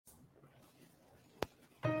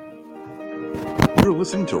You're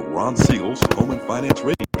listening to Ron Siegel's Home and Finance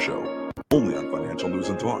Radio Show, only on Financial News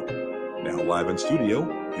and Talk. Now live in studio,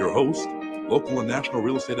 your host, local and national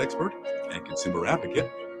real estate expert and consumer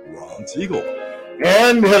advocate, Ron Siegel.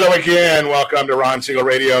 And hello again. Welcome to Ron Siegel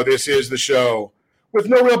Radio. This is the show with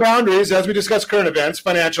no real boundaries as we discuss current events,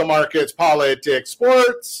 financial markets, politics,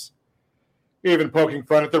 sports, even poking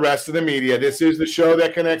fun at the rest of the media. This is the show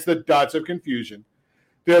that connects the dots of confusion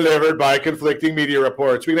delivered by conflicting media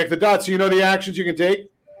reports. We connect the dots so you know the actions you can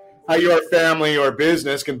take, how your family or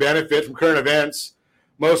business can benefit from current events.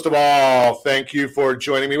 Most of all, thank you for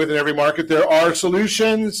joining me. Within every market, there are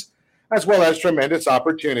solutions as well as tremendous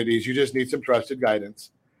opportunities. You just need some trusted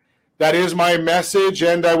guidance. That is my message,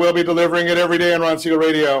 and I will be delivering it every day on Ron Siegel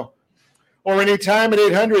Radio or anytime at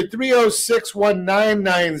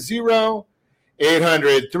 800-306-1990,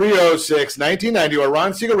 800-306-1990, or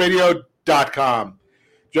ronsiegelradio.com.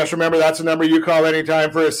 Just remember, that's the number you call anytime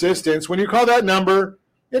for assistance. When you call that number,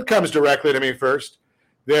 it comes directly to me first.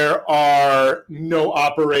 There are no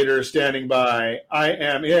operators standing by. I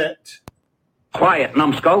am it. Quiet,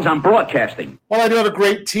 numbskulls. I'm broadcasting. Well, I do have a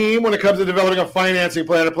great team when it comes to developing a financing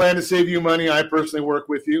plan, a plan to save you money. I personally work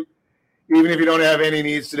with you. Even if you don't have any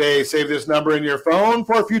needs today, save this number in your phone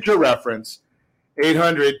for future reference.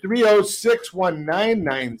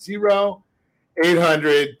 800-306-1990,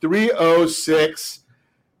 800-306-1990.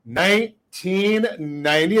 And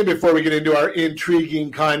before we get into our intriguing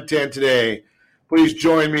content today, please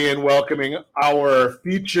join me in welcoming our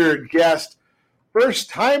featured guest,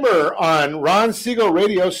 first-timer on Ron Siegel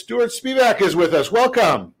Radio. Stuart Spivak is with us.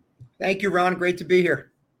 Welcome. Thank you, Ron. Great to be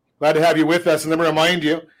here. Glad to have you with us. And let me remind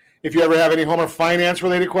you, if you ever have any home or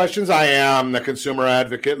finance-related questions, I am the consumer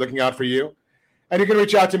advocate looking out for you. And you can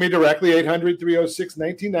reach out to me directly,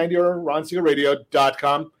 800-306-1990 or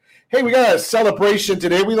ronsiegelradio.com. Hey, we got a celebration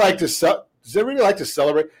today. We like to does everybody like to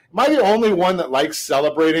celebrate? Am I the only one that likes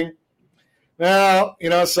celebrating? Well, you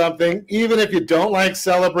know something. Even if you don't like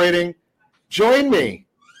celebrating, join me.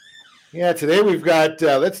 Yeah, today we've got,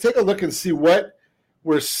 let's take a look and see what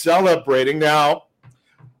we're celebrating. Now,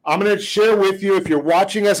 I'm going to share with you, if you're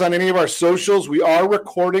watching us on any of our socials, we are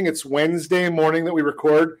recording. It's Wednesday morning that we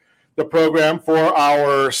record the program for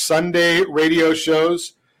our Sunday radio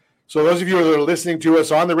shows. So those of you that are listening to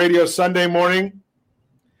us on the radio Sunday morning,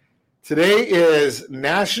 today is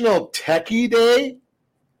National Techie Day.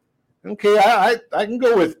 Okay, I can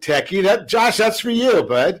go with Techie. Josh, that's for you,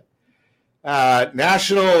 bud.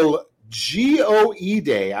 National GOE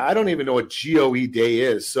Day. I don't even know what GOE Day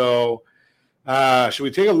is. So should we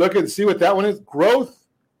take a look and see what that one is? Growth,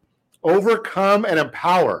 overcome, and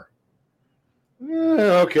empower.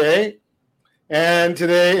 Okay. And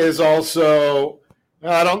today is also,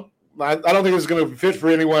 I don't think this is going to fit for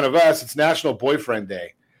any one of us. It's National Boyfriend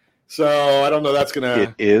Day. So I don't know that's going to.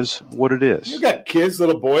 It is what it is. You got kids,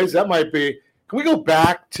 little boys. That might be. Can we go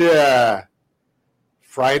back to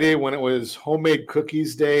Friday when it was Homemade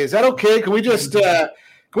Cookies Day? Is that okay? Can we just can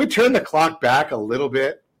we turn the clock back a little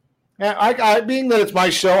bit? I being that it's my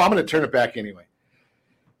show, I'm going to turn it back anyway.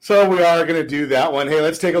 So we are going to do that one. Hey,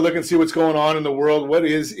 let's take a look and see what's going on in the world. What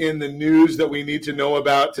is in the news that we need to know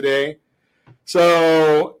about today?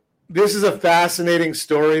 So this is a fascinating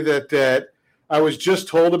story that I was just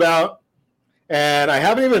told about, and I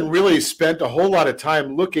haven't even really spent a whole lot of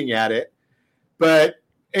time looking at it, but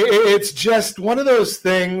it's just one of those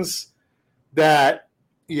things that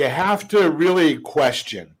you have to really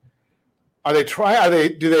question.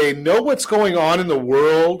 Do they know what's going on in the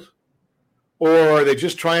world, or are they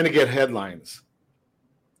just trying to get headlines?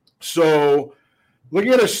 So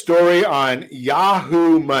looking at a story on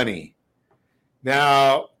Yahoo Money.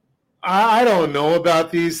 Now, I don't know about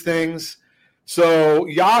these things. So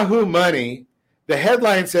Yahoo Money, the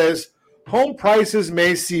headline says, home prices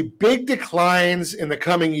may see big declines in the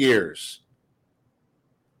coming years.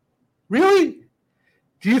 Really?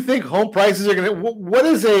 Do you think home prices are going to, what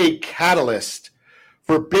is a catalyst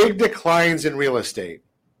for big declines in real estate?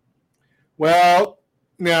 Well,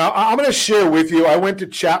 now I'm going to share with you, I went to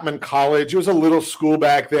Chapman College. It was a little school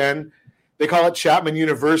back then. They call it Chapman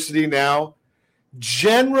University now.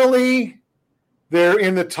 Generally, they're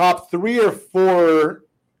in the top 3 or 4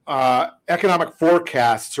 economic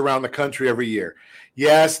forecasts around the country every year.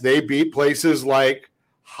 Yes, they beat places like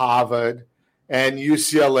Harvard and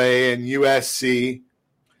UCLA and USC.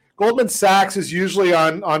 Goldman Sachs is usually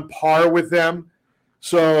on par with them.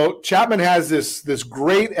 So Chapman has this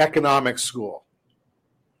great economics school.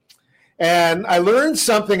 And I learned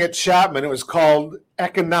something at Chapman. It was called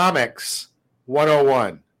Economics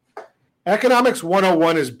 101. Economics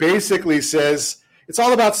 101 is basically says it's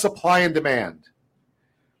all about supply and demand.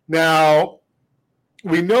 Now,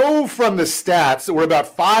 we know from the stats that we're about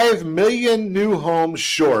 5 million new homes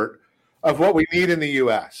short of what we need in the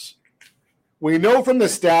U.S. We know from the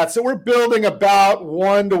stats that we're building about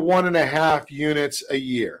 1 to 1.5 units a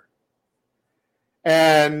year.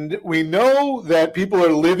 And we know that people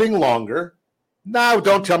are living longer. Now,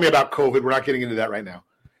 don't tell me about COVID. We're not getting into that right now.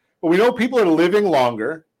 But we know people are living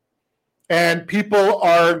longer and people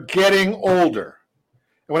are getting older.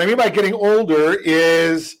 And what I mean by getting older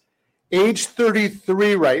is age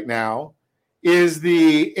 33 right now is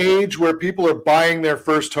the age where people are buying their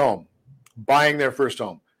first home.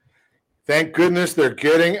 Thank goodness they're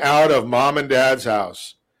getting out of mom and dad's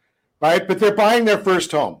house, right? But they're buying their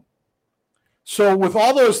first home. So with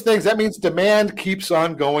all those things, that means demand keeps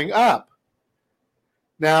on going up.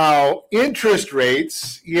 Now, interest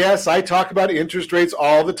rates, yes, I talk about interest rates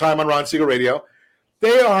all the time on Ron Siegel Radio.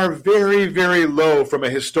 They are very, very low from a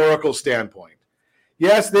historical standpoint.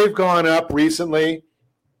 Yes, they've gone up recently,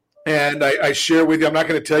 and I share with you, I'm not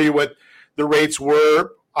going to tell you what the rates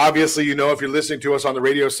were. Obviously, you know, if you're listening to us on the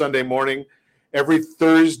radio Sunday morning, every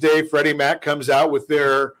Thursday, Freddie Mac comes out with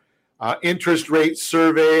their interest rate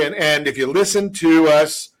survey. And if you listen to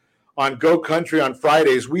us on Go Country on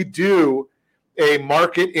Fridays, we do a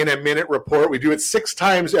market in a minute report. We do it 6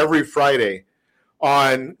 times every Friday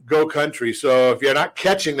on Go Country. So if you're not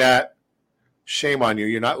catching that, shame on you.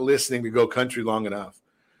 You're not listening to Go Country long enough.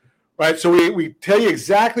 Right? So we tell you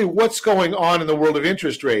exactly what's going on in the world of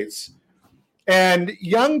interest rates. And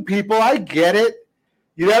young people, I get it.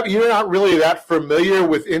 You're not really that familiar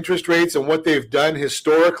with interest rates and what they've done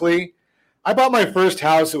historically. I bought my first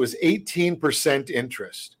house. It was 18%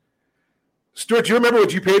 interest. Stuart, do you remember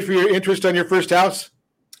what you paid for your interest on your first house?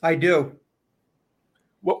 I do.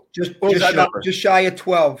 What Just was that number? just shy of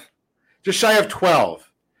 12. Just shy of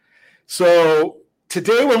 12. So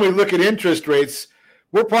today when we look at interest rates,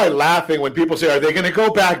 we're probably laughing when people say, are they going to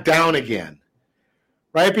go back down again?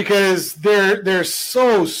 Right? Because they're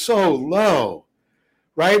so low,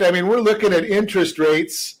 right? I mean, we're looking at interest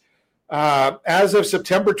rates as of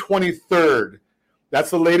September 23rd. That's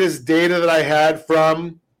the latest data that I had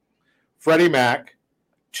from Freddie Mac.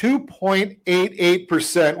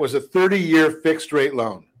 2.88% was a 30-year fixed rate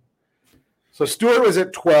loan. So Stuart was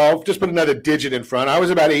at 12, just put another digit in front. I was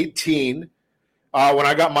about 18 when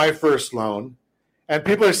I got my first loan. And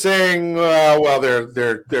people are saying, well,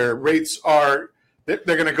 their rates are, they're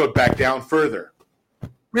going to go back down further.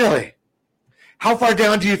 Really? How far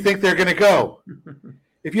down do you think they're going to go?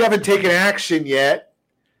 If you haven't taken action yet,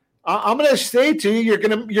 I'm going to say to you, you're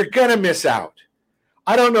going to miss out.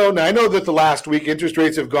 I don't know. Now, I know that the last week interest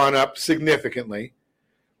rates have gone up significantly,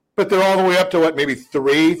 but they're all the way up to what, maybe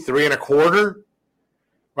 3.25%,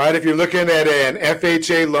 right? If you're looking at an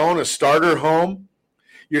FHA loan, a starter home,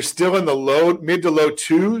 you're still in the mid to low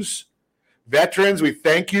 2s. Veterans, we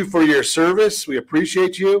thank you for your service. We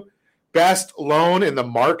appreciate you. Best loan in the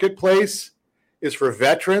marketplace is for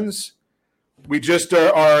veterans. We just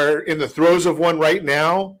are in the throes of one right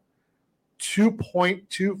now.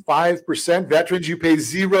 2.25%. Veterans, you pay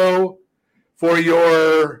 0 for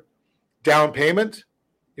your down payment,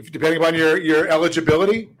 depending upon your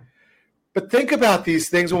eligibility. But think about these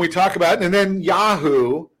things when we talk about it. And then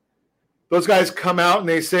Yahoo, those guys come out and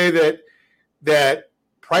they say that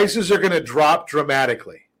prices are going to drop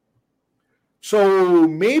dramatically. So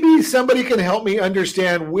maybe somebody can help me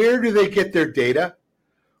understand, where do they get their data?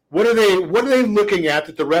 What are they looking at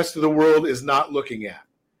that the rest of the world is not looking at?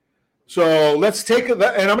 So let's take and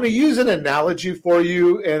I'm going to use an analogy for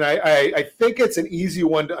you, and I think it's an easy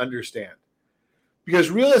one to understand. Because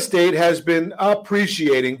real estate has been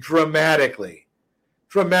appreciating dramatically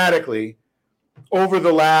over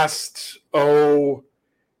the last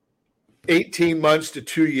 18 months to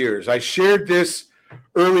 2 years. I shared this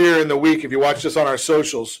earlier in the week, if you watched us on our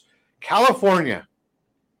socials. California,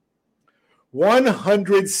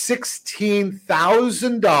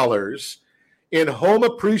 $116,000 in home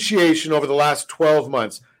appreciation over the last 12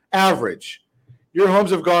 months. Average. Your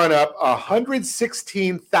homes have gone up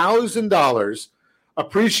 $116,000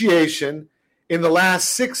 appreciation in the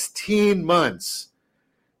last 16 months.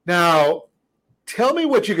 Now, tell me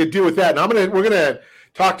what you could do with that. And we're gonna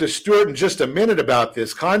talk to Stuart in just a minute about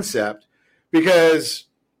this concept, because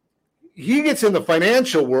he gets in the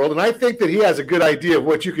financial world, and I think that he has a good idea of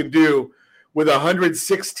what you can do with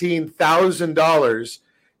 $116,000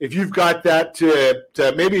 if you've got that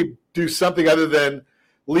to maybe do something other than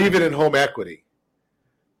leave it in home equity.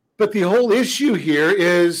 But the whole issue here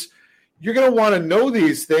is you're going to want to know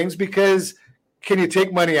these things, because can you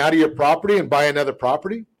take money out of your property and buy another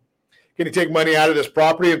property? Can you take money out of this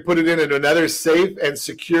property and put it into another safe and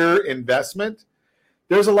secure investment?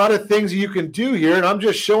 there's a lot of things you can do here, and I'm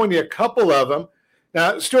just showing you a couple of them.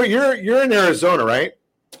 Now, Stuart, you're in Arizona, right?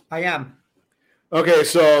 I am. Okay,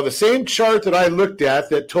 so the same chart that I looked at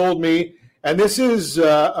that told me, and this is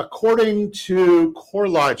according to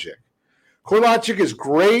CoreLogic. CoreLogic is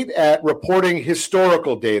great at reporting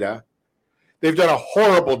historical data. They've done a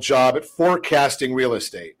horrible job at forecasting real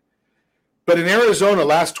estate. But in Arizona,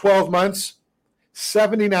 last 12 months,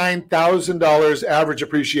 $79,000 average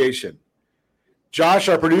appreciation. Josh,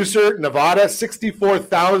 our producer, Nevada,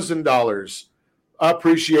 $64,000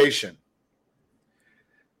 appreciation.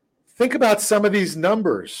 Think about some of these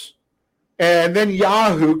numbers. And then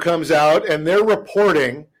Yahoo comes out and they're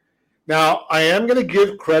reporting. Now, I am going to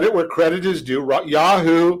give credit where credit is due.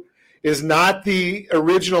 Yahoo is not the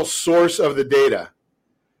original source of the data.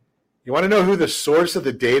 You want to know who the source of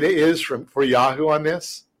the data is for Yahoo on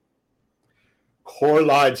this?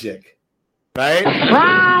 CoreLogic, right?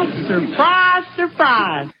 Surprise, surprise,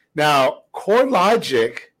 surprise. Now,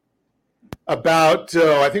 CoreLogic, about,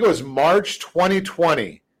 I think it was March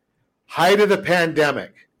 2020, height of the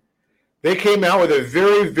pandemic, they came out with a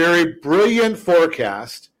very, very brilliant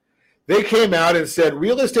forecast. They came out and said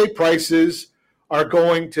real estate prices are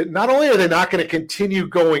going to, not only are they not going to continue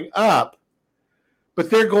going up, but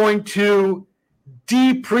they're going to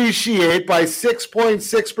depreciate by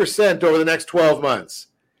 6.6% over the next 12 months.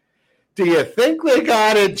 Do you think they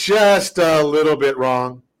got it just a little bit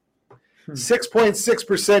wrong?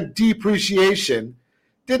 6.6% depreciation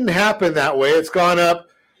didn't happen that way. It's gone up.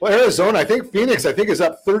 Well, Arizona, I think Phoenix, is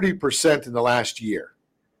up 30% in the last year,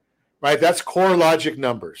 right? That's CoreLogic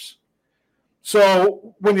numbers.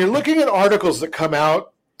 So when you're looking at articles that come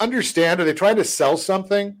out, understand, are they trying to sell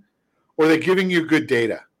something or are they giving you good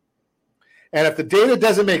data? And if the data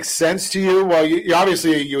doesn't make sense to you, well, you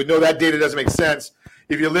obviously you would know that data doesn't make sense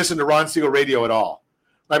if you listen to Ron Siegel Radio at all,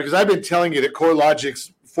 right? Because I've been telling you that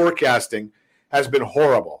CoreLogic's forecasting has been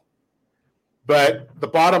horrible. But the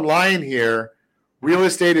bottom line here, real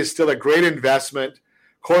estate is still a great investment.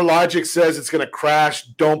 CoreLogic says it's going to crash.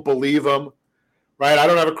 Don't believe them, right? I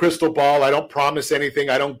don't have a crystal ball. I don't promise anything.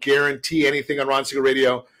 I don't guarantee anything on Ron Siegel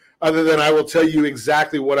Radio other than I will tell you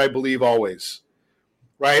exactly what I believe always,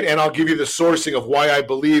 right? And I'll give you the sourcing of why I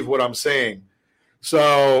believe what I'm saying.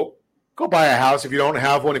 So go buy a house if you don't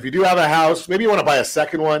have one. If you do have a house, maybe you want to buy a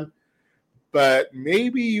second one, but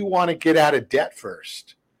maybe you want to get out of debt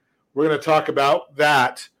first. We're going to talk about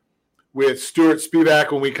that with Stuart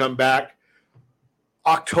Spivak when we come back.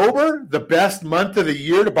 October, the best month of the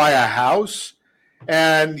year to buy a house.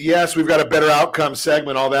 And yes, we've got a better outcome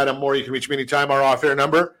segment, all that and more. You can reach me anytime. Our off-air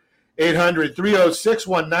number,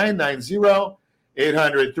 800-306-1990,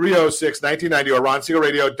 800-306-1990, or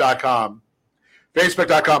RonSiegelRadio.com.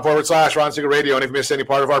 Facebook.com/Ron Siegel Radio. And if you missed any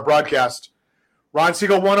part of our broadcast, Ron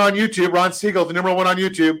Siegel 1 on YouTube. Ron Siegel, the number 1 on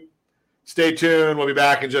YouTube. Stay tuned. We'll be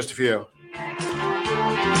back in just a few.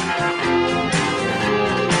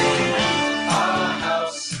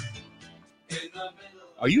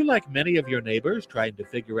 Are you like many of your neighbors trying to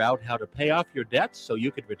figure out how to pay off your debts so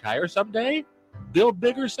you can retire someday? Build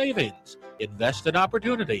bigger savings. Invest in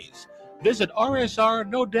opportunities. Visit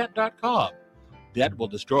rsrnodebt.com. Debt will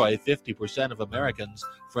destroy 50% of Americans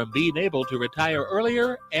from being able to retire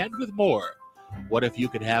earlier and with more. What if you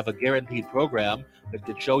could have a guaranteed program that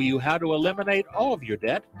could show you how to eliminate all of your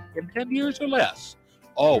debt in 10 years or less,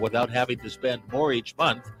 all without having to spend more each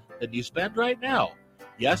month than you spend right now?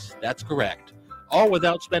 Yes, that's correct. All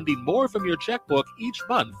without spending more from your checkbook each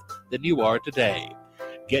month than you are today.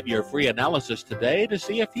 Get your free analysis today to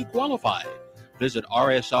see if you qualify. Visit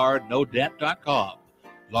rsrnodebt.com.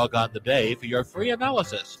 Log on today for your free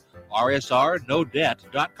analysis.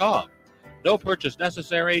 rsrnodebt.com. No purchase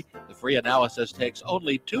necessary. The free analysis takes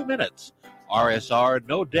only 2 minutes.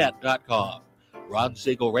 rsrnodebt.com. Ron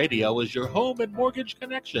Siegel Radio is your home and mortgage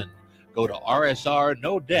connection. Go to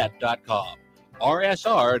rsrnodebt.com.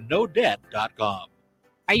 rsrnodebt.com.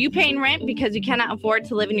 Are you paying rent because you cannot afford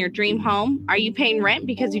to live in your dream home? Are you paying rent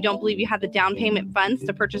because you don't believe you have the down payment funds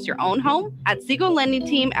to purchase your own home? At Siegel Lending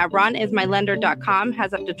Team at RonIsMyLender.com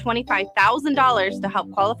has up to $25,000 to help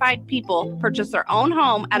qualified people purchase their own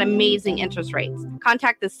home at amazing interest rates.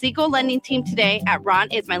 Contact the Siegel Lending Team today at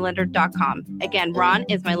RonIsMyLender.com. Again,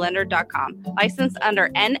 RonIsMyLender.com. Licensed under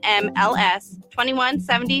NMLS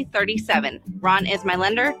 217037.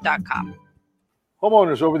 RonIsMyLender.com.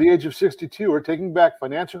 Homeowners over the age of 62 are taking back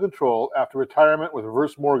financial control after retirement with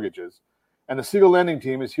reverse mortgages, and the Siegel Lending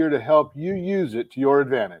Team is here to help you use it to your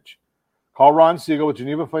advantage. Call Ron Siegel with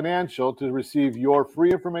Geneva Financial to receive your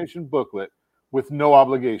free information booklet with no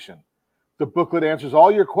obligation. The booklet answers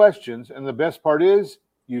all your questions, and the best part is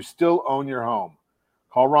you still own your home.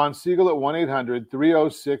 Call Ron Siegel at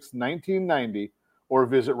 1-800-306-1990 or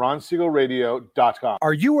visit ronsiegelradio.com.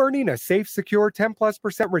 Are you earning a safe, secure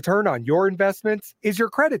 10+% return on your investments? Is your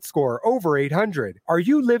credit score over 800? Are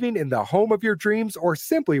you living in the home of your dreams or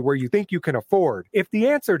simply where you think you can afford? If the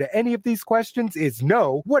answer to any of these questions is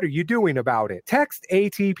no, what are you doing about it? Text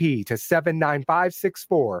ATP to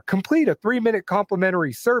 79564. Complete a 3-minute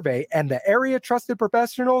complimentary survey and the area trusted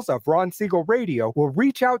professionals of Ron Siegel Radio will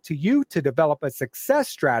reach out to you to develop a success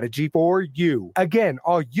strategy for you. Again,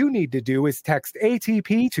 all you need to do is text ATP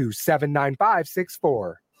to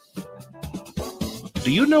 79564.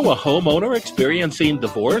 Do you know a homeowner experiencing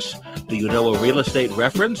divorce? Do you know a real estate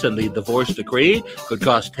reference and the divorce decree could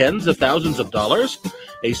cost tens of thousands of dollars?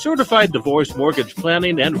 A certified divorce mortgage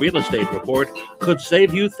planning and real estate report could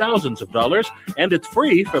save you thousands of dollars, and it's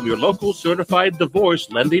free from your local certified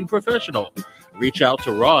divorce lending professional. Reach out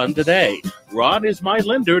to Ron today.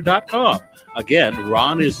 RonIsMyLender.com. Again,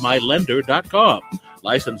 RonIsMyLender.com.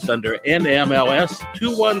 Licensed under NMLS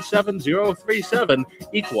 217037,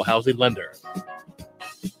 Equal Housing Lender.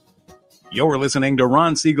 You're listening to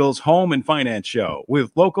Ron Siegel's Home and Finance Show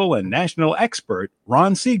with local and national expert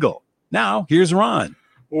Ron Siegel. Now, here's Ron.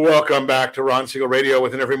 Welcome back to Ron Siegel Radio.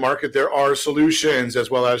 Within every market, there are solutions as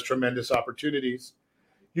well as tremendous opportunities.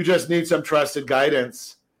 You just need some trusted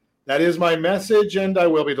guidance. That is my message, and I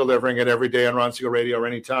will be delivering it every day on Ron Siegel Radio or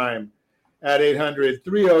anytime at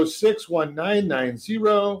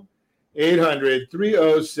 800-306-1990,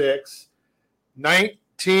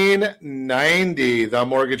 800-306-1990. The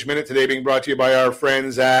Mortgage Minute today being brought to you by our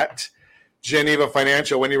friends at Geneva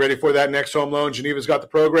Financial. When you're ready for that next home loan, Geneva's got the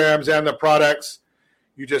programs and the products.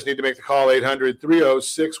 You just need to make the call,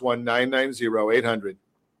 800-306-1990,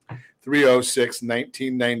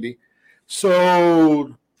 800-306-1990.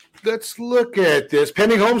 So let's look at this.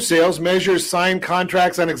 Pending home sales measures signed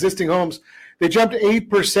contracts on existing homes. They jumped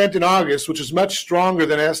 8% in August, which is much stronger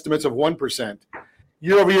than estimates of 1%.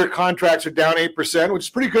 Year-over-year contracts are down 8%, which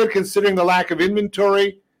is pretty good considering the lack of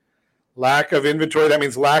inventory. Lack of inventory, that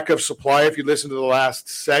means lack of supply if you listen to the last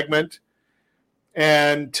segment.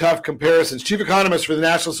 And tough comparisons. Chief economist for the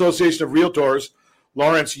National Association of Realtors,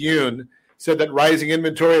 Lawrence Yun, said that rising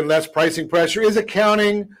inventory and less pricing pressure is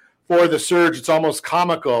accounting for the surge. It's almost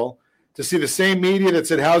comical to see the same media that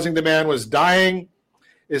said housing demand was dying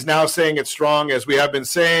is now saying it's strong. As we have been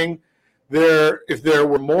saying, if there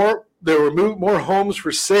were more homes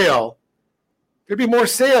for sale, there'd be more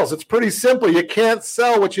sales. It's pretty simple. You can't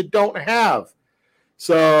sell what you don't have.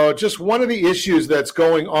 So just one of the issues that's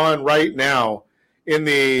going on right now in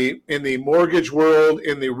the mortgage world,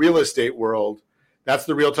 in the real estate world. That's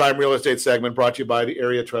the real-time real estate segment brought to you by the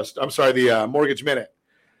the Mortgage Minute,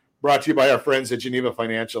 brought to you by our friends at Geneva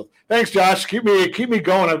Financial. Thanks, Josh. Keep me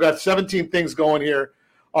going. I've got 17 things going here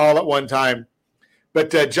all at one time. But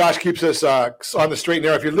Josh keeps us on the straight and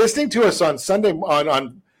narrow. If you're listening to us on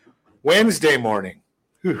on Wednesday morning,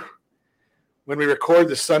 when we record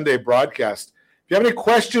the Sunday broadcast, if you have any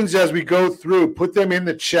questions as we go through, put them in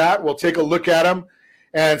the chat. We'll take a look at them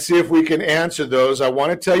and see if we can answer those. I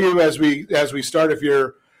want to tell you as we start, if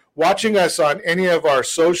you're watching us on any of our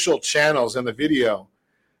social channels in the video,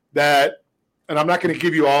 that, and I'm not going to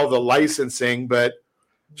give you all the licensing, but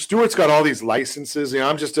Stuart's got all these licenses.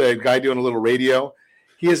 I'm just a guy doing a little radio.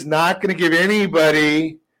 He is not going to give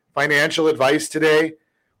anybody financial advice today.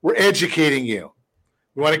 We're educating you.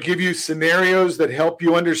 We want to give you scenarios that help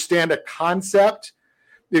you understand a concept.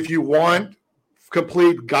 If you want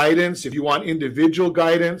complete guidance, if you want individual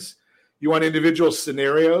guidance, you want individual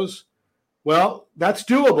scenarios, well, that's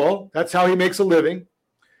doable. That's how he makes a living.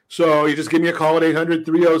 So you just give me a call at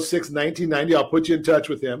 800-306-1990. I'll put you in touch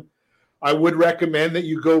with him. I would recommend that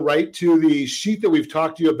you go right to the sheet that we've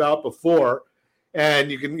talked to you about before,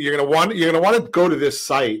 and you're going to want to go to this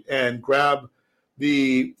site and fill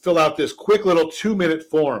out this quick little 2-minute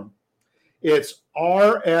form. It's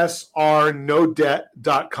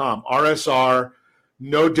rsrnodebt.com,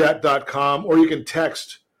 rsrnodebt.com, or you can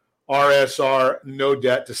text RSR no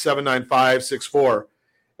debt to 79564,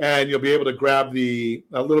 and you'll be able to grab a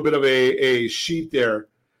little bit of a sheet there.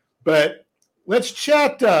 But let's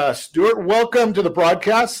chat, Stuart. Welcome to the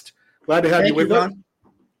broadcast. Glad to have you with us.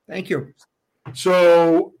 Thank you.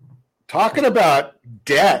 So, talking about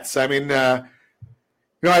debts, I mean, I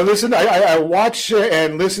watch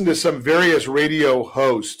and listen to some various radio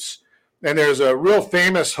hosts, and there's a real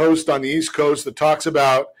famous host on the East Coast that talks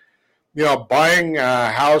about, buying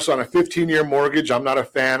a house on a 15-year mortgage. I'm not a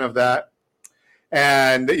fan of that.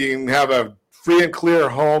 And you can have a free and clear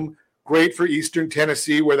home, great for Eastern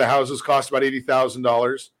Tennessee, where the houses cost about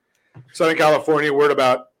 $80,000. Southern California, we're at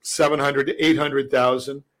about $700,000 to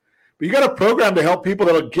 $800,000. but you got a program to help people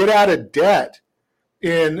that'll get out of debt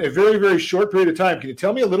in a very, very short period of time. Can you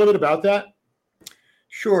tell me a little bit about that?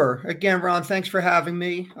 Sure. Again, Ron, thanks for having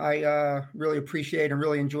me. I really appreciate and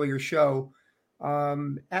really enjoy your show.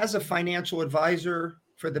 As a financial advisor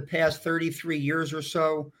for the past 33 years or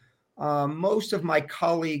so, most of my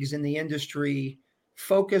colleagues in the industry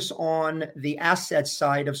focus on the asset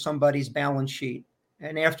side of somebody's balance sheet.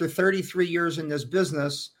 And after 33 years in this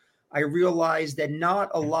business, I realized that not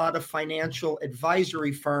a lot of financial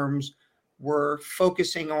advisory firms were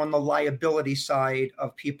focusing on the liability side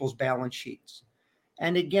of people's balance sheets.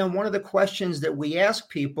 And again, one of the questions that we ask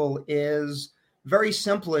people is very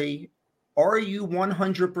simply, are you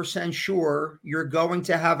 100% sure you're going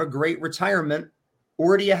to have a great retirement,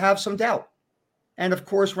 or do you have some doubt? And of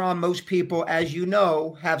course, Ron, most people, as you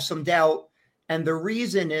know, have some doubt. And the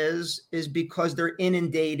reason is because they're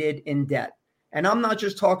inundated in debt. And I'm not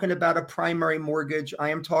just talking about a primary mortgage. I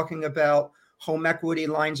am talking about home equity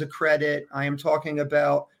lines of credit. I am talking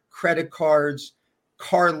about credit cards,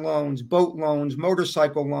 car loans, boat loans,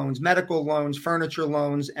 motorcycle loans, medical loans, furniture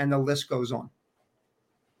loans, and the list goes on.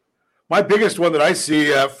 My biggest one that I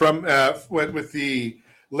see with the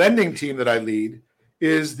lending team that I lead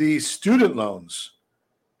is the student loans.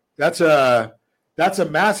 That's a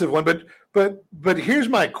massive one. But here's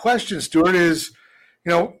my question, Stuart, is,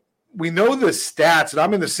 we know the stats, and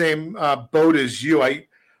I'm in the same boat as you. I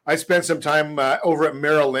spent some time over at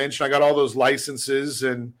Merrill Lynch, and I got all those licenses,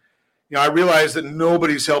 and I realized that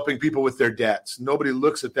nobody's helping people with their debts. Nobody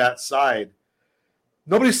looks at that side.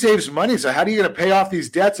 Nobody saves money. So how are you going to pay off these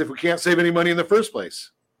debts if we can't save any money in the first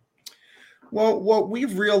place? Well, what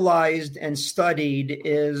we've realized and studied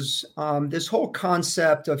is this whole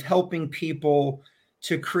concept of helping people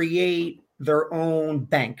to create their own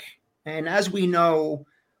bank. And as we know,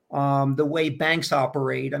 the way banks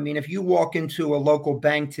operate, I mean, if you walk into a local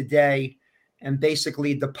bank today and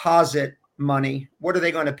basically deposit money, what are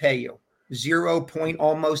they going to pay you? 0 point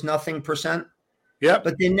almost nothing %? Yeah.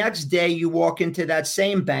 But the next day you walk into that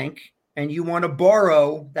same bank and you want to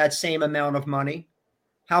borrow that same amount of money.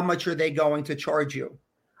 How much are they going to charge you?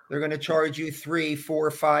 They're going to charge you 3,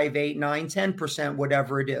 4, 5, 8, 9, 10%,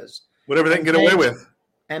 whatever it is. Whatever they can get away with.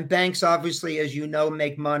 And banks, obviously, as you know,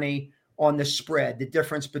 make money on the spread, the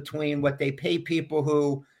difference between what they pay people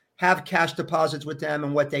who have cash deposits with them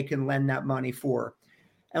and what they can lend that money for.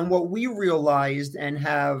 And what we realized and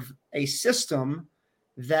have a system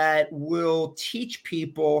that will teach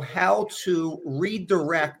people how to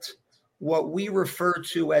redirect what we refer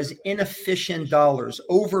to as inefficient dollars,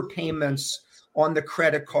 overpayments on the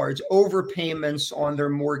credit cards, overpayments on their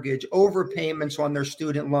mortgage, overpayments on their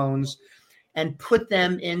student loans, and put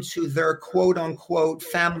them into their quote unquote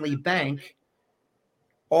family bank,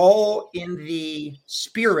 all in the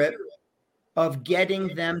spirit of getting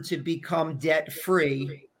them to become debt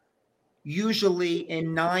free, usually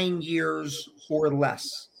in 9 years or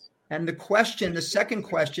less. And the second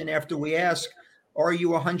question after we ask, are you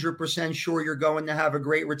 100% sure you're going to have a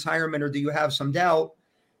great retirement, or do you have some doubt?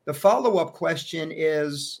 The follow-up question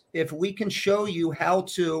is, if we can show you how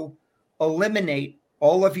to eliminate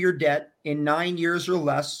all of your debt in 9 years or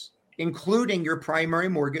less, including your primary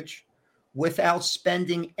mortgage, without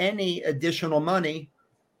spending any additional money,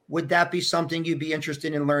 would that be something you'd be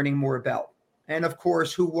interested in learning more about? And of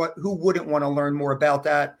course, who wouldn't want to learn more about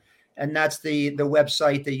that? And that's the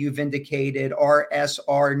website that you've indicated,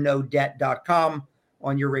 rsrnodebt.com,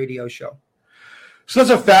 on your radio show. So that's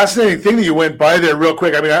a fascinating thing that you went by there real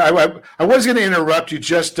quick. I mean, I was going to interrupt you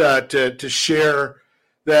just to share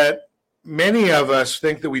that many of us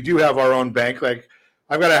think that we do have our own bank. Like,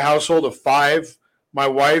 I've got a household of 5, my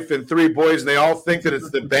wife and 3 boys, and they all think that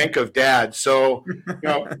it's the bank of dad. So,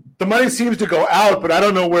 the money seems to go out, but I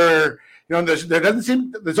don't know where.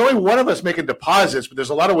 There's only one of us making deposits, but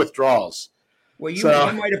there's a lot of withdrawals. Well, you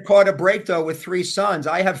might have caught a break, though, with 3 sons.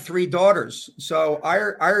 I have 3 daughters, so I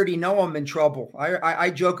already know I'm in trouble. I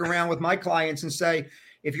joke around with my clients and say,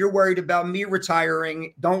 if you're worried about me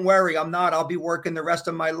retiring, don't worry, I'm not. I'll be working the rest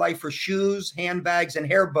of my life for shoes, handbags, and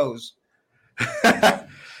hair bows. Yeah,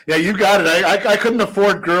 you got it. I couldn't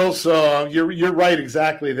afford girls, so you're right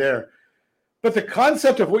exactly there. But the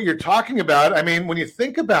concept of what you're talking about, I mean, when you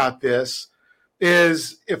think about this,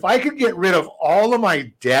 is if I could get rid of all of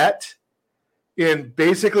my debt in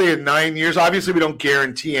 9 years, obviously we don't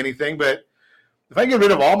guarantee anything, but if I get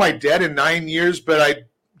rid of all my debt in 9 years, but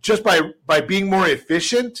just by being more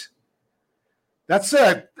efficient,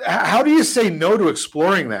 how do you say no to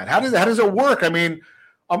exploring that? How does it work? I mean,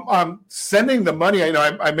 I'm sending the money.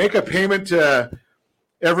 I make a payment to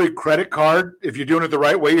every credit card. If you're doing it the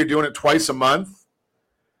right way, you're doing it twice a month.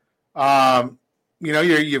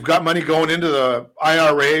 you've got money going into the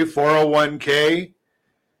IRA, 401k,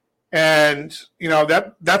 and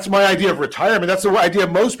that's my idea of retirement. That's the idea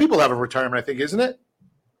most people have of retirement, I think, isn't it?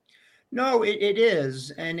 No, it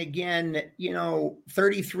is. And again,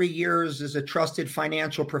 33 years as a trusted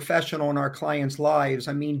financial professional in our clients' lives.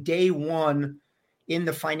 I mean, day one in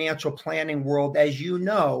the financial planning world, as you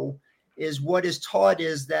know, is what is taught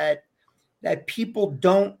is that people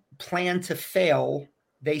don't plan to fail.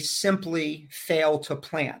 They simply fail to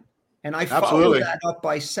plan. And I follow that up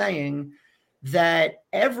by saying that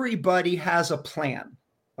everybody has a plan.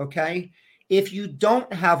 Okay. If you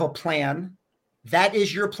don't have a plan, that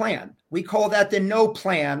is your plan. We call that the no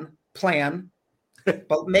plan,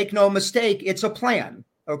 but make no mistake, it's a plan,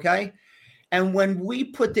 okay? And when we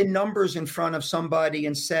put the numbers in front of somebody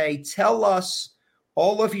and say, tell us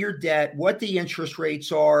all of your debt, what the interest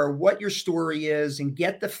rates are, what your story is, and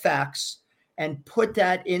get the facts and put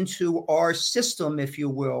that into our system, if you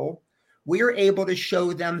will, we're able to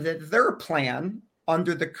show them that their plan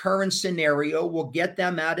under the current scenario will get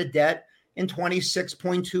them out of debt in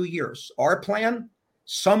 26.2 years. Our plan,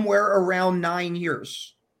 somewhere around 9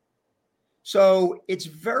 years. So it's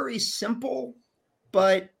very simple,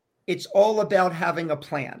 but it's all about having a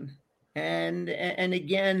plan. And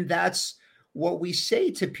again, that's what we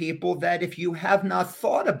say to people, that if you have not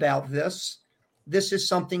thought about this is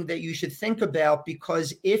something that you should think about,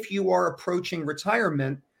 because if you are approaching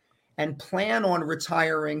retirement and plan on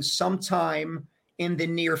retiring sometime in the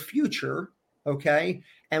near future, okay,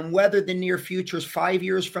 and whether the near future is 5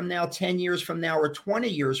 years from now, 10 years from now, or 20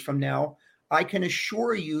 years from now, I can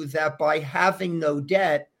assure you that by having no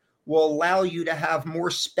debt will allow you to have more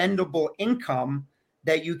spendable income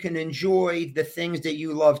that you can enjoy the things that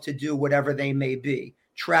you love to do, whatever they may be.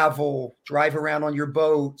 Travel, drive around on your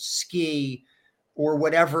boat, ski, or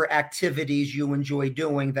whatever activities you enjoy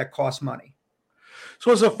doing that cost money.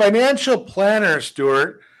 So as a financial planner,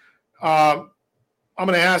 Stuart, I'm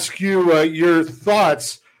going to ask you your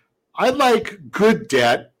thoughts. I like good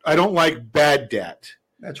debt. I don't like bad debt.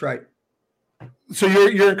 That's right. So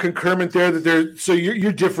you're in concurrent there so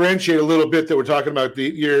you differentiate a little bit that we're talking about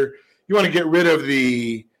you want to get rid of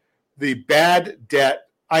the bad debt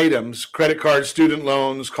items, credit cards, student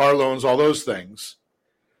loans, car loans, all those things.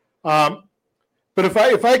 But if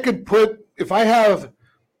I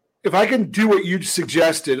can do what you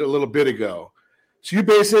suggested a little bit ago. So you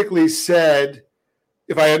basically said,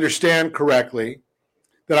 if I understand correctly,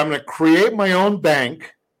 that I'm going to create my own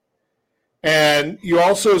bank. And you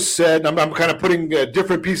also said, I'm kind of putting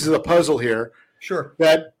different pieces of the puzzle here. Sure.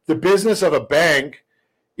 That the business of a bank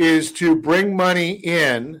is to bring money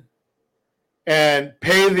in and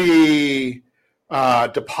pay the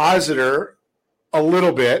depositor a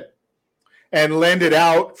little bit and lend it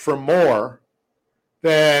out for more.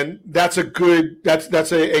 Then that's a good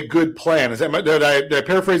plan. Did I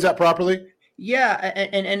paraphrase that properly? Yeah,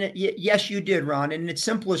 and yes, you did, Ron. In its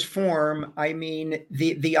simplest form, I mean,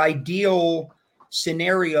 the ideal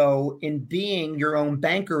scenario in being your own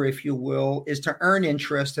banker, if you will, is to earn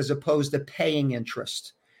interest as opposed to paying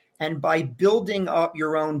interest. And by building up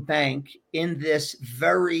your own bank in this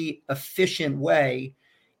very efficient way,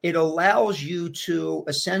 it allows you to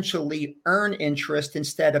essentially earn interest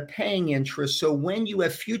instead of paying interest. So when you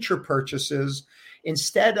have future purchases,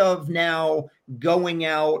 instead of now going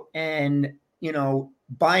out and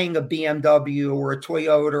buying a BMW or a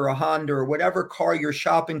Toyota or a Honda or whatever car you're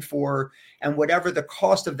shopping for, and whatever the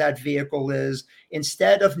cost of that vehicle is,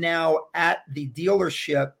 instead of now at the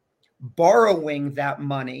dealership borrowing that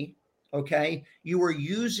money, okay, you are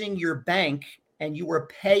using your bank and you are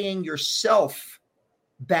paying yourself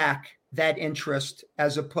back that interest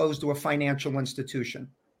as opposed to a financial institution.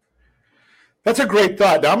 That's a great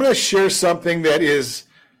thought. Now I'm going to share something that is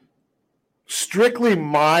strictly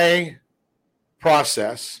my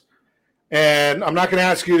process, and I'm not going to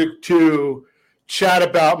ask you to chat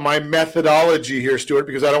about my methodology here, Stuart,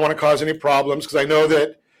 because I don't want to cause any problems, because I know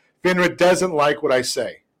that FINRA doesn't like what I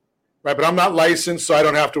say, right? But I'm not licensed, so I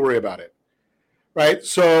don't have to worry about it, right?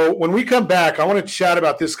 So when we come back, I want to chat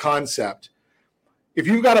about this concept. If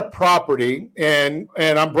you've got a property, and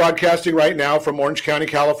I'm broadcasting right now from Orange County,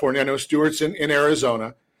 California. I know Stuart's in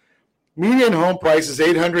Arizona. Median home price is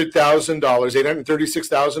 $800,000,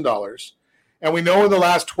 $836,000. And we know in the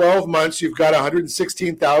last 12 months, you've got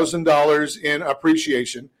 $116,000 in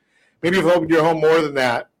appreciation. Maybe you've opened your home more than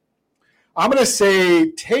that. I'm going to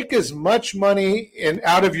say take as much money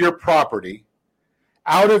out of your property,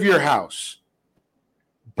 out of your house.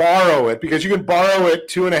 Borrow it, because you can borrow it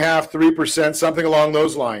 2.5%, 3%, something along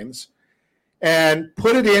those lines, and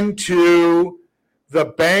put it into the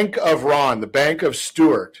bank of Ron, the bank of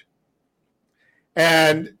Stuart.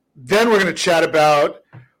 And then we're going to chat about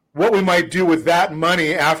what we might do with that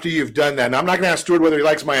money after you've done that. Now, I'm not going to ask Stuart whether he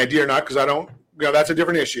likes my idea or not, because I don't, that's a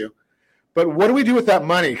different issue. But what do we do with that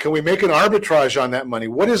money? Can we make an arbitrage on that money?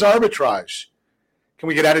 What is arbitrage? Can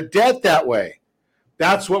we get out of debt that way?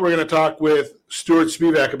 That's what we're going to talk with Stuart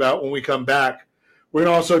Spivak about when we come back. We're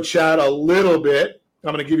going to also chat a little bit.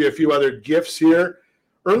 I'm going to give you a few other gifts here.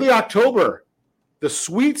 Early October, the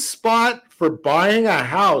sweet spot for buying a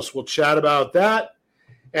house. We'll chat about that.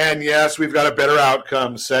 And yes, we've got a better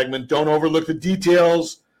outcome segment. Don't overlook the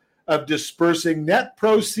details of dispersing net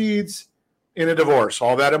proceeds in a divorce.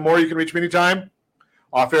 All that and more. You can reach me anytime.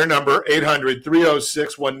 Off-air number,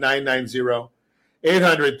 800-306-1990.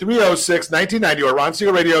 800-306-1990 or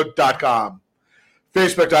RonSiegelRadio.com.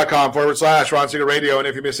 Facebook.com/Ron Siegel Radio. And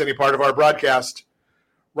if you miss any part of our broadcast,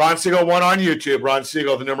 Ron Siegel 1 on YouTube. Ron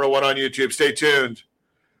Siegel, the number 1 on YouTube. Stay tuned.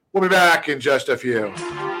 We'll be back in just a few.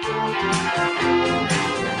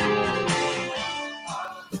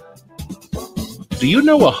 Do you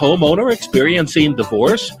know a homeowner experiencing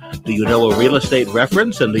divorce? Do you know a real estate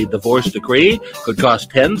reference and the divorce decree could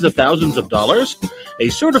cost tens of thousands of dollars? A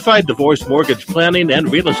certified divorce mortgage planning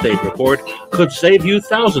and real estate report could save you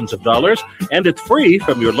thousands of dollars, and it's free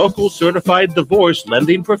from your local certified divorce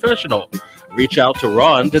lending professional. Reach out to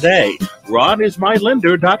Ron today.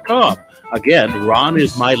 RonIsMyLender.com. Again,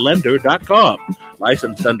 RonIsMyLender.com.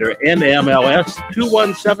 Licensed under NMLS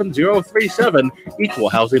 217037, Equal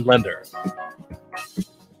Housing Lender.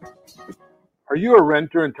 Are you a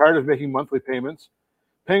renter and tired of making monthly payments,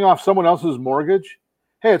 paying off someone else's mortgage?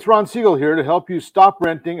 Hey, it's Ron Siegel here to help you stop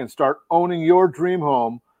renting and start owning your dream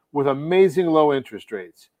home with amazing low interest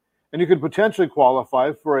rates. And you could potentially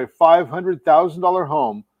qualify for a $500,000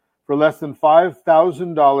 home for less than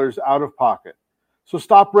 $5,000 out of pocket. So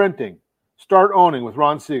stop renting. Start owning with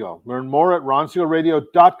Ron Siegel. Learn more at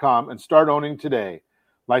RonSiegelRadio.com and start owning today.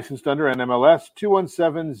 Licensed under NMLS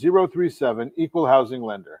 217037, Equal Housing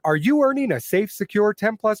Lender. Are you earning a safe, secure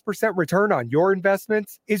 10+% return on your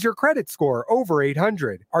investments? Is your credit score over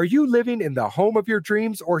 800? Are you living in the home of your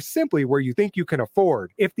dreams or simply where you think you can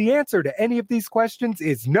afford? If the answer to any of these questions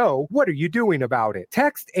is no, what are you doing about it?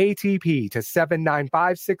 Text ATP to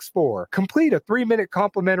 79564. Complete a 3-minute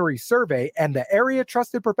complimentary survey, and the area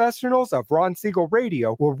trusted professionals of Ron Siegel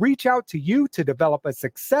Radio will reach out to you to develop a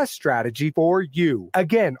success strategy for you.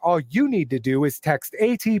 Again, all you need to do is text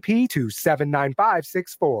ATP to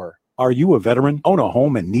 79564. Are you a veteran, own a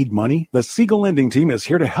home, and need money? The Siegel Lending Team is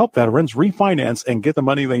here to help veterans refinance and get the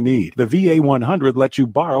money they need. The VA 100 lets you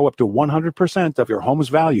borrow up to 100% of your home's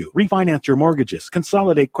value, refinance your mortgages,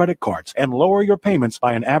 consolidate credit cards, and lower your payments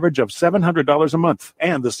by an average of $700 a month.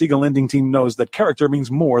 And the Siegel Lending Team knows that character means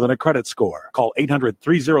more than a credit score. Call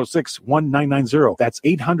 800-306-1990. That's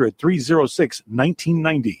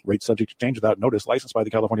 800-306-1990. Rate subject to change without notice. Licensed by the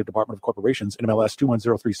California Department of Corporations, NMLS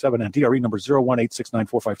 21037, and DRE number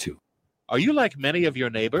 018694452. Are you like many of your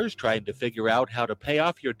neighbors trying to figure out how to pay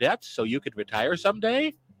off your debts so you could retire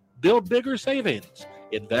someday? Build bigger savings.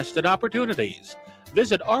 Invest in opportunities.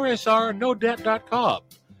 Visit rsrnodebt.com.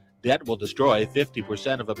 Debt will destroy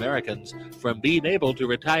 50% of Americans from being able to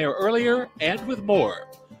retire earlier and with more.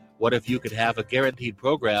 What if you could have a guaranteed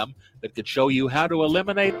program that could show you how to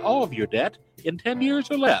eliminate all of your debt in 10 years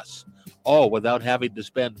or less, all without having to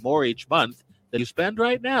spend more each month than you spend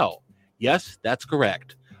right now? Yes, that's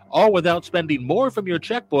correct. All without spending more from your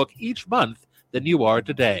checkbook each month than you are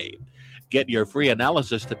today. Get your free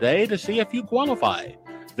analysis today to see if you qualify.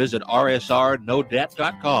 Visit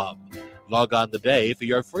rsrnodebt.com. Log on today for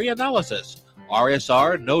your free analysis.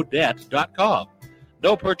 rsrnodebt.com.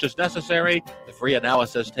 No purchase necessary. The free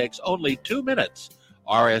analysis takes only 2 minutes.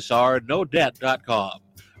 rsrnodebt.com.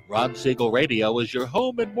 Ron Siegel Radio is your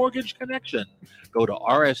home and mortgage connection. Go to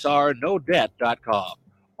rsrnodebt.com.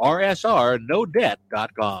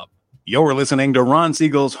 rsrnodebt.com. You're listening to Ron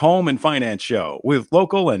Siegel's Home and Finance Show with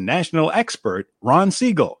local and national expert Ron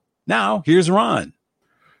Siegel. Now, here's Ron.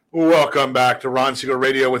 Welcome back to Ron Siegel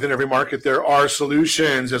Radio. Within every market, there are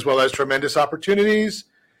solutions as well as tremendous opportunities.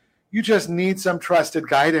 You just need some trusted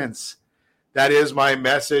guidance. That is my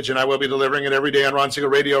message, and I will be delivering it every day on Ron Siegel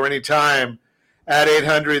Radio or anytime at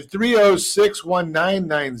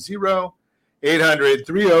 800-306-1990,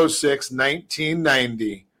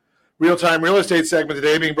 800-306-1990. Real-time real estate segment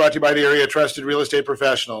today being brought to you by the area trusted real estate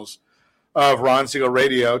professionals of Ron Siegel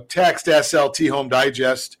Radio. Text SLT Home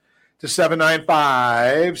Digest to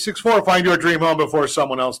 79564. Find your dream home before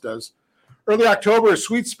someone else does. Early October,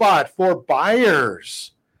 sweet spot for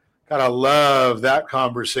buyers. Gotta love that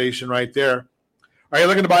conversation right there. Are you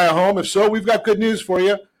looking to buy a home? If so, we've got good news for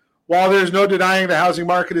you. While there's no denying the housing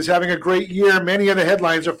market is having a great year, many of the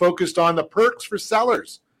headlines are focused on the perks for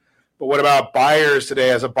sellers. But what about buyers today?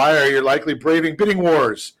 As a buyer, you're likely braving bidding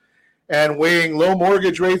wars and weighing low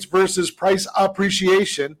mortgage rates versus price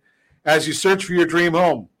appreciation as you search for your dream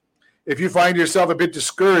home. If you find yourself a bit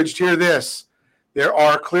discouraged, hear this. There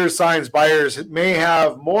are clear signs buyers may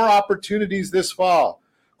have more opportunities this fall.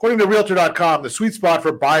 According to Realtor.com, the sweet spot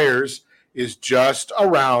for buyers is just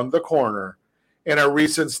around the corner. In a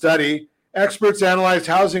recent study, experts analyzed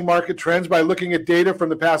housing market trends by looking at data from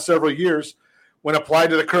the past several years. When applied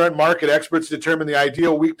to the current market, experts determined the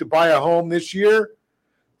ideal week to buy a home this year.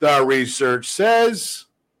 The research says,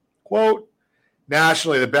 quote,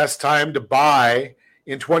 nationally, the best time to buy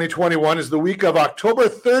in 2021 is the week of October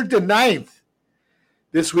 3rd to 9th.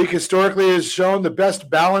 This week historically has shown the best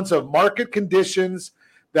balance of market conditions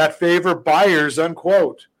that favor buyers,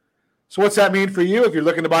 unquote. So what's that mean for you if you're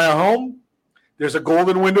looking to buy a home? There's a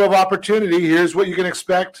golden window of opportunity. Here's what you can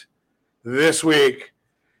expect this week.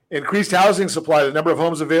 Increased housing supply. The number of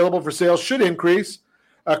homes available for sale should increase.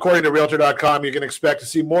 According to Realtor.com, you can expect to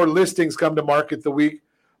see more listings come to market the week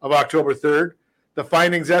of October 3rd. The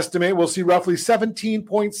findings estimate we'll see roughly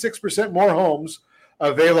 17.6% more homes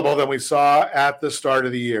available than we saw at the start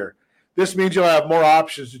of the year. This means you'll have more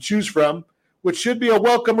options to choose from, which should be a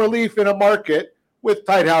welcome relief in a market with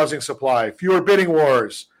tight housing supply, fewer bidding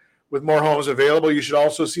wars. With more homes available, you should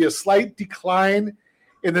also see a slight decline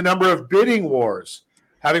in the number of bidding wars.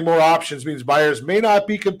 Having more options means buyers may not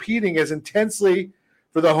be competing as intensely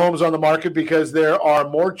for the homes on the market because there are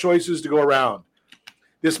more choices to go around.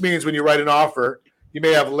 This means when you write an offer, you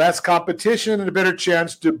may have less competition and a better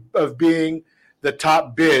chance of being the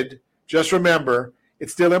top bid. Just remember,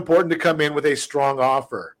 it's still important to come in with a strong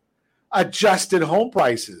offer. Adjusted home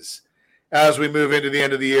prices. As we move into the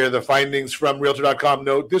end of the year, the findings from Realtor.com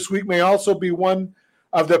note this week may also be one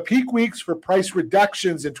of the peak weeks for price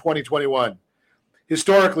reductions in 2021.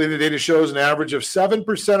 Historically, the data shows an average of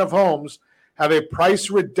 7% of homes have a price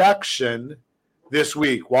reduction this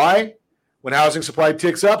week. Why? When housing supply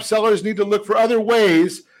ticks up, sellers need to look for other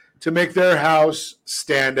ways to make their house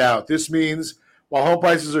stand out. This means while home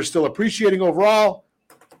prices are still appreciating overall,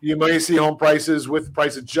 you may see home prices with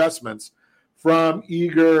price adjustments from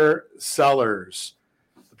eager sellers.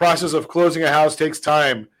 The process of closing a house takes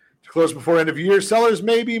time. To close before end of year, sellers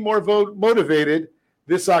may be more motivated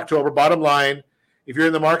this October. Bottom line, if you're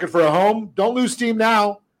in the market for a home, don't lose steam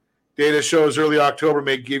now. Data shows early October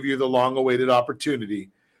may give you the long-awaited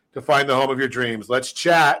opportunity to find the home of your dreams. Let's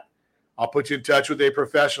chat. I'll put you in touch with a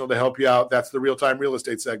professional to help you out. That's the Real-Time Real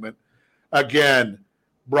Estate segment. Again,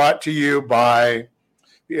 brought to you by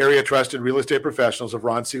the area trusted real estate professionals of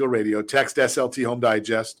Ron Siegel Radio. Text SLT Home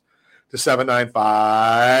Digest to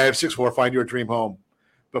 79564. Find your dream home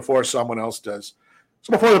before someone else does.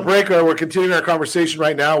 So before the break, we're continuing our conversation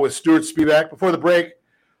right now with Stuart Spivak. Before the break,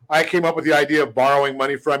 I came up with the idea of borrowing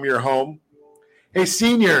money from your home. Hey,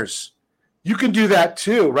 seniors, you can do that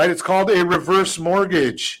too, right? It's called a reverse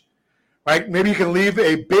mortgage, right? Maybe you can leave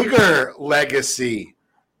a bigger legacy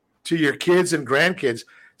to your kids and grandkids.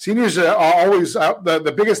 Seniors are always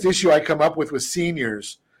the biggest issue I come up with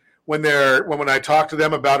seniors when I talk to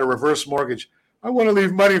them about a reverse mortgage. I want to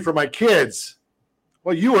leave money for my kids.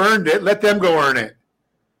 Well, you earned it. Let them go earn it.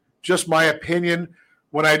 Just my opinion.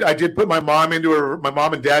 When I did put my mom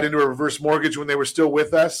and dad into a reverse mortgage when they were still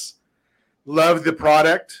with us, loved the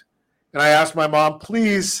product. And I asked my mom,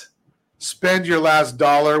 please spend your last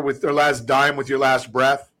dollar or last dime with your last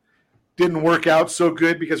breath. Didn't work out so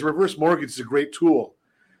good because reverse mortgage is a great tool.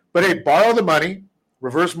 But hey, borrow the money,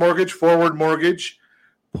 reverse mortgage, forward mortgage,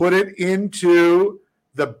 put it into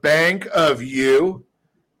the bank of you.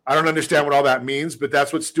 I don't understand what all that means, but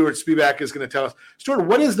that's what Stuart Spivak is going to tell us. Stuart,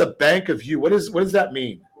 what is the bank of you? What does that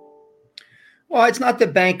mean? Well, it's not the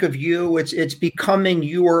bank of you. It's becoming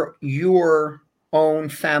your own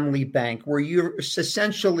family bank, where you're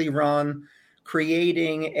essentially, Ron,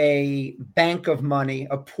 creating a bank of money,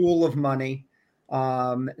 a pool of money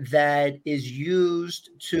that is used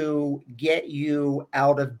to get you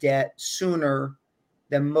out of debt sooner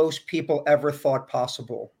than most people ever thought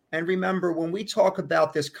possible. And remember, when we talk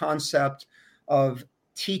about this concept of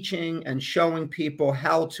teaching and showing people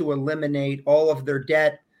how to eliminate all of their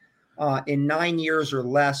debt in 9 years or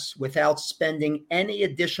less without spending any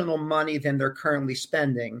additional money than they're currently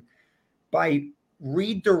spending, by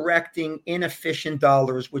redirecting inefficient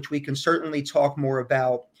dollars, which we can certainly talk more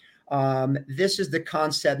about, this is the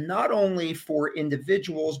concept not only for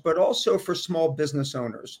individuals, but also for small business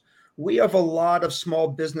owners, we have a lot of small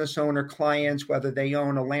business owner clients, whether they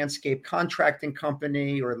own a landscape contracting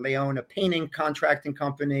company or they own a painting contracting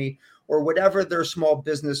company or whatever their small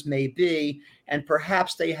business may be. And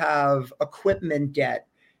perhaps they have equipment debt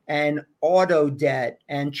and auto debt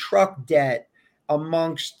and truck debt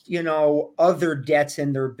amongst, other debts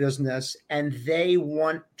in their business, and they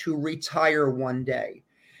want to retire one day.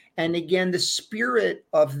 And again, the spirit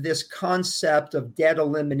of this concept of debt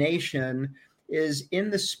elimination is in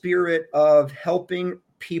the spirit of helping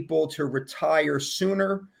people to retire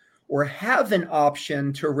sooner or have an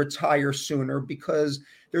option to retire sooner, because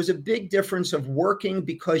there's a big difference of working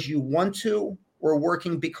because you want to or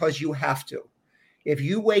working because you have to. If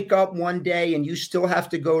you wake up one day and you still have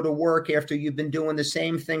to go to work after you've been doing the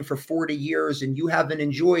same thing for 40 years and you haven't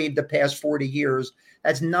enjoyed the past 40 years,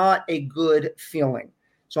 that's not a good feeling.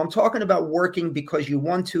 So I'm talking about working because you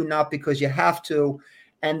want to, not because you have to.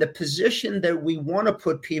 And the position that we want to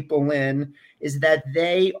put people in is that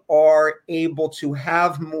they are able to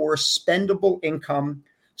have more spendable income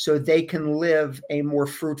so they can live a more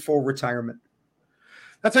fruitful retirement.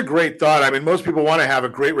 That's a great thought. I mean, most people want to have a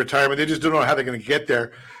great retirement. They just don't know how they're going to get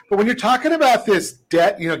there. But when you're talking about this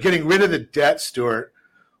debt, getting rid of the debt, Stuart,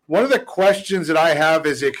 one of the questions that I have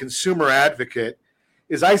as a consumer advocate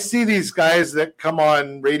is I see these guys that come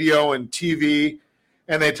on radio and TV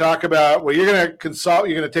and they talk about, well, you're going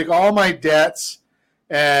to take all my debts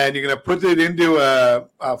and you're going to put it into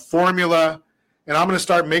a formula, and I'm going to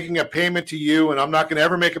start making a payment to you, and I'm not going to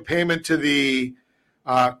ever make a payment to the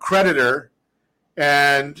creditor.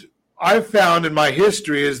 And I've found in my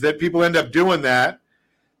history is that people end up doing that.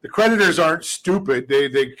 The creditors aren't stupid.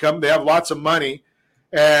 They have lots of money,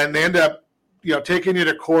 and they end up, taking you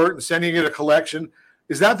to court and sending you to collection.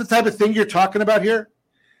 Is that the type of thing you're talking about here?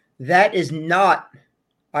 That is not,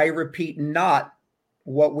 I repeat, not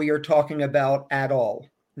what we are talking about at all.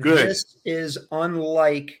 Good. This is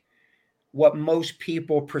unlike what most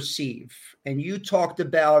people perceive. And you talked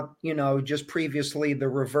about, just previously the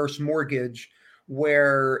reverse mortgage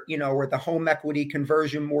where, or the home equity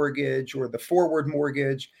conversion mortgage or the forward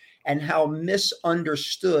mortgage, and how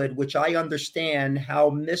misunderstood, which I understand how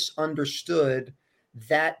misunderstood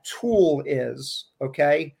that tool is,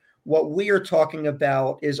 okay? What we are talking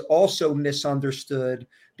about is also misunderstood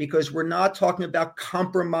because we're not talking about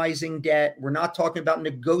compromising debt. We're not talking about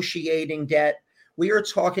negotiating debt. We are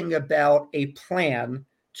talking about a plan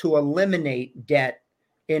to eliminate debt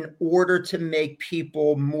in order to make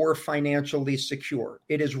people more financially secure.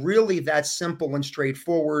 It is really that simple and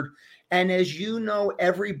straightforward. And as you know,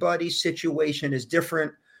 everybody's situation is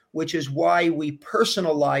different, which is why we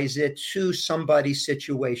personalize it to somebody's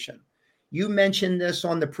situation. You mentioned this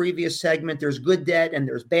on the previous segment. There's good debt and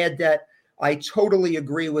there's bad debt. I totally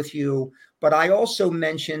agree with you. But I also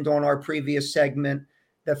mentioned on our previous segment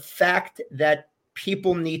the fact that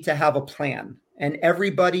people need to have a plan. And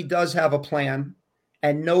everybody does have a plan.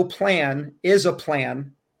 And no plan is a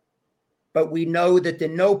plan. But we know that the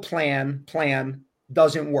no plan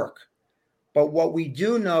doesn't work. But what we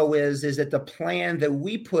do know is that the plan that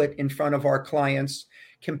we put in front of our clients,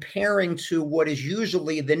 comparing to what is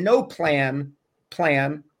usually the no plan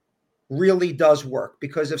really does work.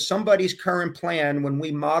 Because if somebody's current plan, when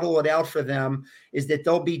we model it out for them, is that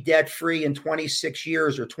they'll be debt-free in 26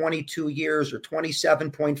 years or 22 years or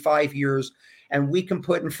 27.5 years, and we can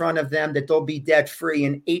put in front of them that they'll be debt-free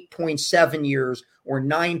in 8.7 years or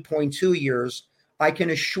 9.2 years, I can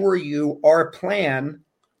assure you our plan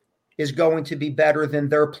is going to be better than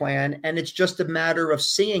their plan. And it's just a matter of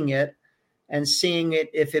seeing it and seeing it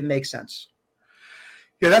if it makes sense.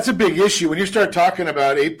 Yeah, that's a big issue. When you start talking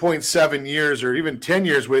about 8.7 years or even 10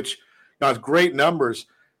 years, which is great numbers,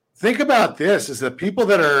 think about this, is that people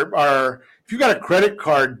that are if you've got a credit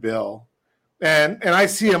card bill, and I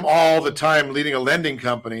see them all the time leading a lending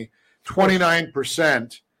company,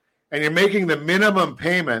 29%, and you're making the minimum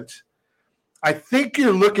payment, I think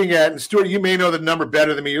you're looking at, and Stuart, you may know the number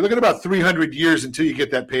better than me, you're looking at about 300 years until you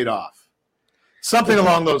get that paid off. Something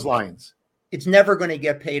along those lines. It's never going to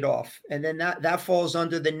get paid off. And then that falls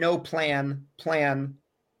under the no plan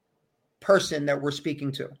person that we're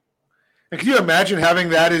speaking to. And can you imagine having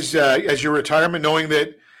that as your retirement, knowing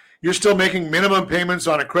that you're still making minimum payments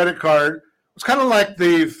on a credit card? It's kind of like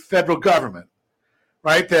the federal government,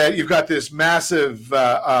 right? That you've got this massive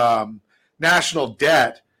national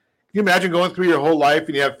debt. Can you imagine going through your whole life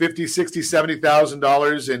and you have $50,000, $60,000,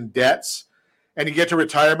 $70,000 in debts, and you get to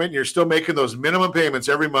retirement and you're still making those minimum payments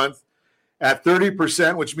every month at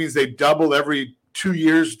 30%, which means they double every 2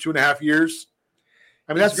 years, 2.5 years?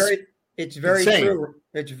 I mean, it's very insane. true.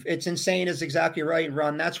 It's insane. Is exactly right,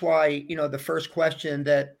 Ron. That's why, the first question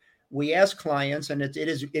that we ask clients, and it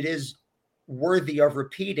is worthy of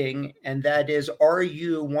repeating, and that is, are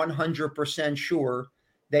you 100% sure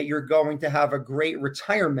that you're going to have a great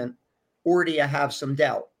retirement, or do you have some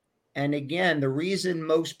doubt? And again, the reason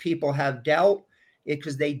most people have doubt is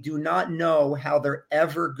because they do not know how they're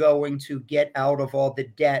ever going to get out of all the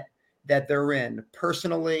debt that they're in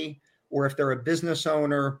personally, or if they're a business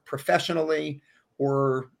owner professionally,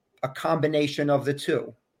 or a combination of the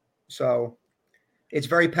two. So it's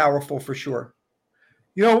very powerful for sure.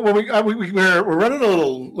 You know, when we're running a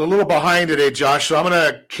little behind today, Josh. So I'm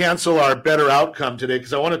going to cancel our better outcome today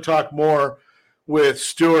because I want to talk more with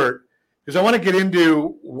Stuart, because I want to get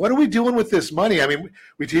into what are we doing with this money. I mean,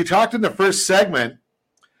 we talked in the first segment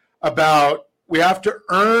about we have to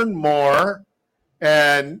earn more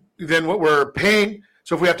and then what we're paying.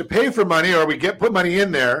 So if we have to pay for money or we put money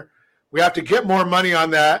in there, we have to get more money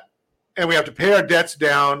on that, and we have to pay our debts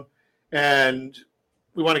down, and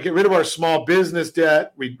we want to get rid of our small business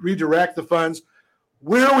debt. We redirect the funds.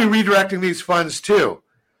 Where are we redirecting these funds to?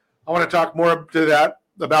 I want to talk more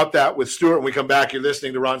about that with Stuart when we come back. You're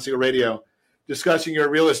listening to Ron Siegel Radio, discussing your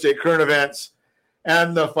real estate current events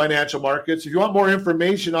and the financial markets. If you want more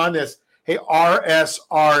information on this, hey,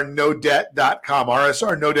 rsrnodebt.com,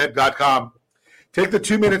 rsrnodebt.com. Take the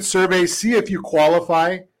 2-minute survey, see if you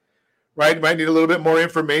qualify, right? You might need a little bit more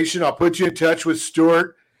information. I'll put you in touch with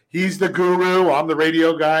Stuart. He's the guru. I'm the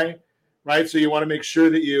radio guy, right? So you want to make sure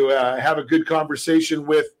that you have a good conversation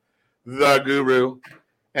with the guru.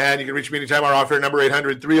 And you can reach me anytime. Our offer number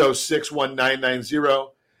 800-306-1990,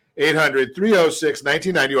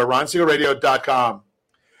 800-306-1990, or RonSiegelRadio.com.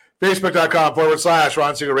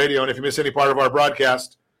 Facebook.com/Ron Siegel Radio. And if you miss any part of our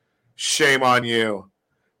broadcast, shame on you.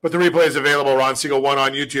 But the replay is available. Ron Siegel 1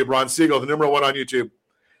 on YouTube. Ron Siegel, the number 1 on YouTube.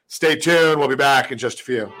 Stay tuned. We'll be back in just a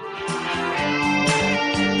few.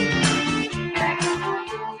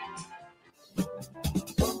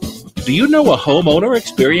 Do you know a homeowner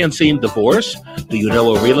experiencing divorce? Do you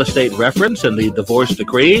know a real estate reference and the divorce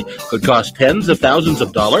decree could cost tens of thousands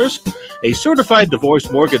of dollars? A certified divorce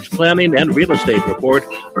mortgage planning and real estate report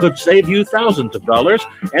could save you thousands of dollars,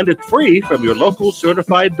 and it's free from your local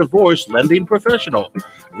certified divorce lending professional.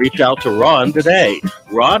 Reach out to Ron today.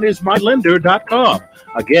 RonIsMyLender.com.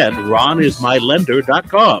 Again,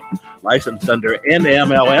 RonIsMyLender.com. Licensed under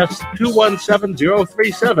NMLS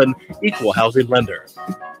 217037, Equal Housing Lender.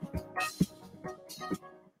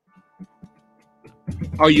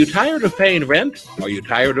 Are you tired of paying rent? Are you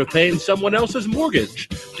tired of paying someone else's mortgage?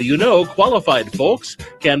 Do you know qualified folks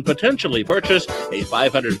can potentially purchase a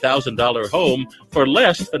 $500,000 home for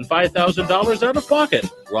less than $5,000 out of pocket?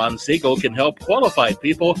 Ron Siegel can help qualified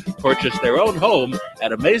people purchase their own home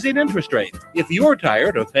at amazing interest rates. If you're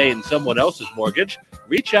tired of paying someone else's mortgage,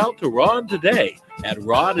 reach out to Ron today at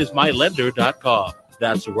RonIsMyLender.com.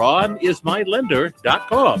 That's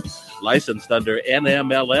RonIsMyLender.com. Licensed under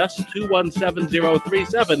NMLS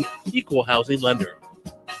 217037, Equal Housing Lender.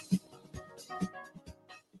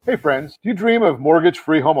 Hey friends, do you dream of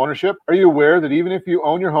mortgage-free home ownership? Are you aware that even if you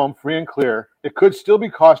own your home free and clear, it could still be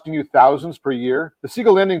costing you thousands per year? The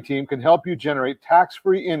Siegel Lending Team can help you generate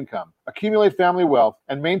tax-free income, accumulate family wealth,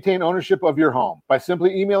 and maintain ownership of your home. By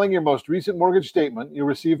simply emailing your most recent mortgage statement, you'll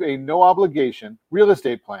receive a no-obligation real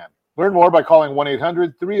estate plan. Learn more by calling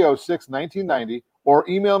 1-800-306-1990 or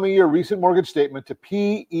email me your recent mortgage statement to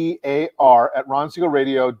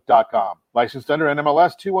PEAR@RonSiegelRadio.com. Licensed under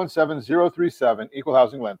NMLS 217037, Equal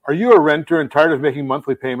Housing Lender. Are you a renter and tired of making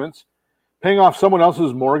monthly payments, paying off someone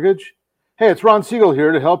else's mortgage? Hey, it's Ron Siegel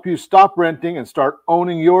here to help you stop renting and start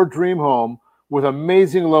owning your dream home with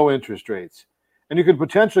amazing low interest rates. And you could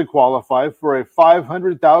potentially qualify for a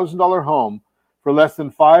 $500,000 home for less than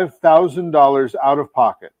 $5,000 out of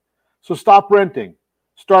pocket. So stop renting.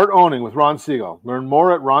 Start owning with Ron Siegel. Learn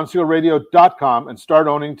more at RonSiegelRadio.com and start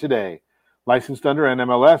owning today. Licensed under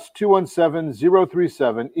NMLS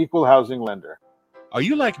 217037, Equal Housing Lender. Are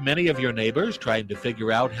you like many of your neighbors trying to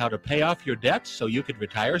figure out how to pay off your debts so you can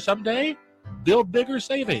retire someday? Build bigger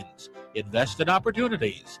savings. Invest in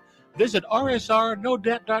opportunities. Visit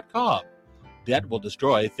rsrnodebt.com. Debt will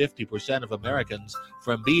destroy 50% of Americans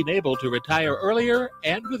from being able to retire earlier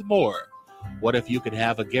and with more. What if you could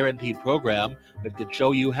have a guaranteed program that could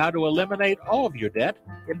show you how to eliminate all of your debt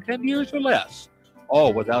in 10 years or less,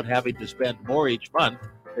 all without having to spend more each month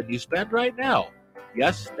than you spend right now?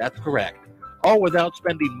 Yes, that's correct. All without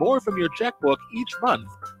spending more from your checkbook each month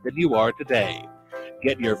than you are today.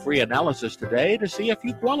 Get your free analysis today to see if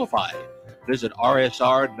you qualify. Visit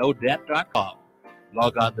rsrnodebt.com.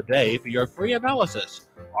 Log on today for your free analysis,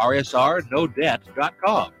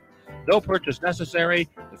 rsrnodebt.com. No purchase necessary.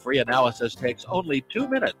 The free analysis takes only 2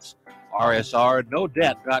 minutes.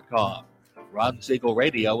 rsrnodebt.com. Ron Siegel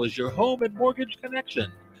Radio is your home and mortgage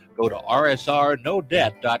connection. Go to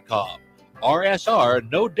rsrnodebt.com.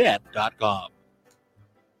 rsrnodebt.com.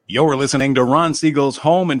 You're listening to Ron Siegel's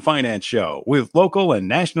Home and Finance Show with local and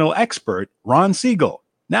national expert Ron Siegel.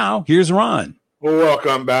 Now, here's Ron. Well,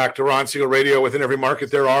 welcome back to Ron Siegel Radio. Within every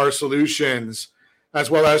market, there are solutions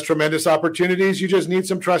as well as tremendous opportunities. You just need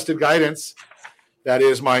some trusted guidance. That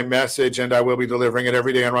is my message, and I will be delivering it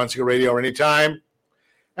every day on Ron Siegel Radio or anytime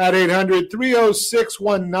at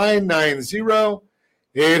 800-306-1990,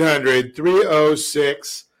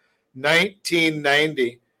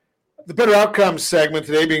 800-306-1990. The Better Outcomes segment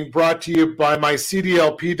today being brought to you by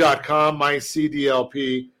mycdlp.com,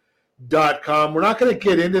 mycdlp.com. We're not going to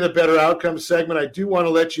get into the Better Outcomes segment. I do want to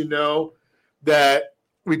let you know that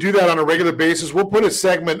we do that on a regular basis. We'll put a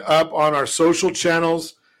segment up on our social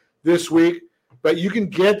channels this week, but you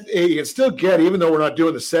can still get, even though we're not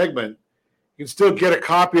doing the segment, you can still get a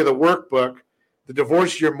copy of the workbook, the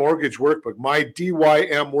Divorce Your Mortgage Workbook,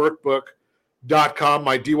 mydymworkbook.com,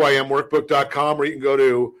 mydymworkbook.com, or you can go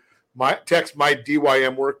to text my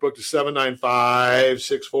DYM workbook to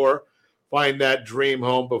 79564. Find that dream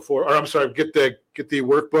home get the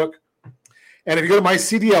workbook. And if you go to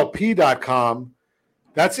mycdlp.com,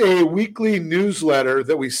 that's a weekly newsletter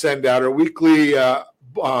that we send out, or weekly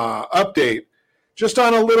update, just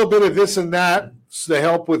on a little bit of this and that to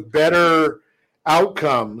help with better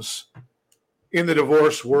outcomes in the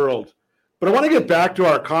divorce world. But I want to get back to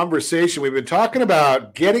our conversation. We've been talking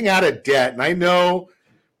about getting out of debt, and I know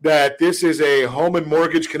that this is a home and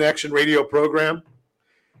mortgage connection radio program,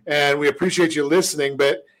 and we appreciate you listening.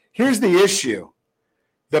 But here's the issue.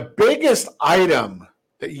 The biggest item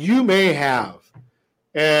that you may have,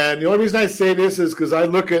 and the only reason I say this is because I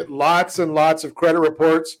look at lots and lots of credit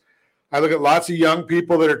reports. I look at lots of young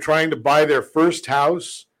people that are trying to buy their first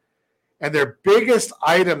house, and their biggest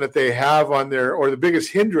item that they have on their, or the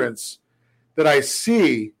biggest hindrance that I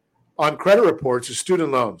see on credit reports is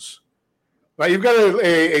student loans. Right, you've got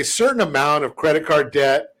a certain amount of credit card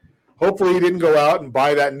debt. Hopefully you didn't go out and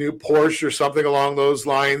buy that new Porsche or something along those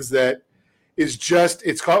lines that is just,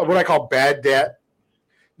 it's called what I call bad debt.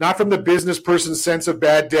 Not from the business person's sense of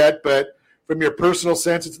bad debt, but from your personal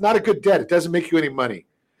sense. It's not a good debt. It doesn't make you any money.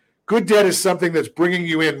 Good debt is something that's bringing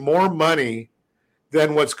you in more money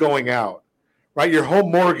than what's going out. Right? Your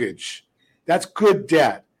home mortgage, that's good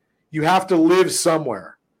debt. You have to live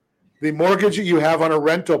somewhere. The mortgage that you have on a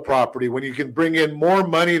rental property, when you can bring in more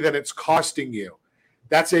money than it's costing you,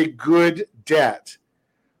 that's a good debt.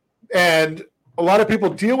 And a lot of people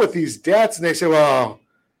deal with these debts and they say, well,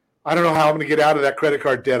 I don't know how I'm going to get out of that credit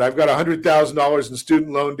card debt. I've got $100,000 in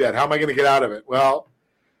student loan debt. How am I going to get out of it? Well,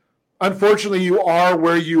 unfortunately, you are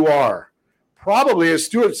where you are. Probably, as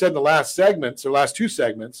Stuart said in the last two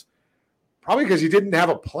segments, probably because you didn't have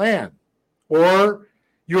a plan, or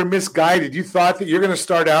you were misguided. You thought that you're going to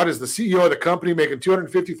start out as the CEO of the company making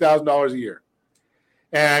 $250,000 a year.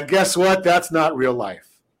 And guess what? That's not real life.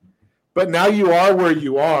 But now you are where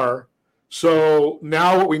you are. So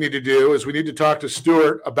now what we need to do is we need to talk to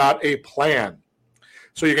Stuart about a plan.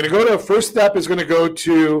 So you're going to go to, first step is going to go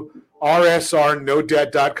to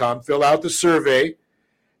rsrnodebt.com, fill out the survey.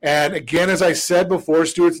 And again, as I said before,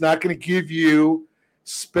 Stuart's not going to give you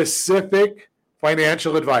specific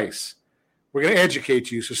financial advice. We're going to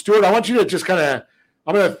educate you. So, Stuart, I want you to just I'm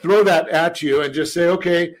going to throw that at you and just say,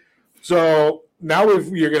 okay, so now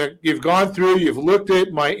you've gone through, you've looked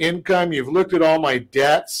at my income, you've looked at all my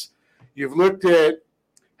debts, you've looked at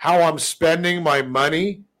how I'm spending my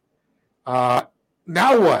money. Now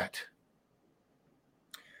what?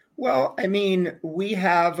 Well, I mean, we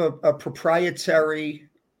have a proprietary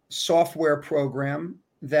software program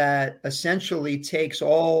that essentially takes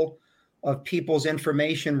all of people's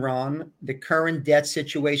information, Ron, the current debt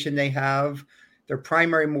situation they have, their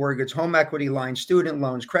primary mortgage, home equity line, student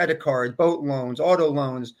loans, credit cards, boat loans, auto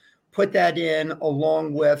loans, put that in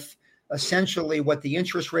along with essentially what the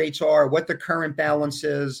interest rates are, what the current balance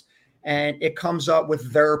is, and it comes up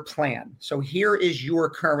with their plan. So here is your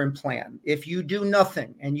current plan. If you do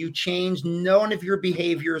nothing and you change none of your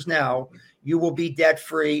behaviors now, you will be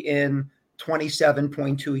debt-free in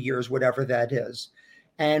 27.2 years, whatever that is.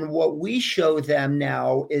 And what we show them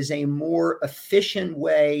now is a more efficient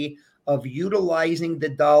way of utilizing the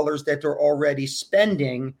dollars that they're already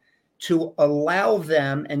spending to allow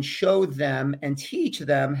them and show them and teach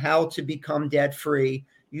them how to become debt-free,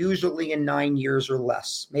 usually in 9 years or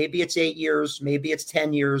less. Maybe it's 8 years, maybe it's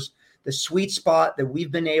 10 years. The sweet spot that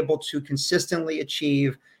we've been able to consistently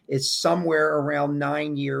achieve is somewhere around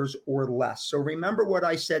 9 years or less. So remember what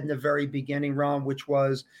I said in the very beginning, Ron, which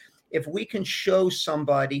was if we can show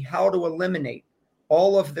somebody how to eliminate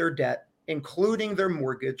all of their debt, including their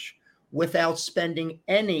mortgage, without spending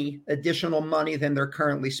any additional money than they're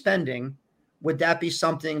currently spending, would that be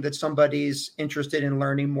something that somebody's interested in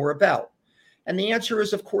learning more about? And the answer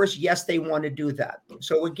is, of course, yes, they want to do that.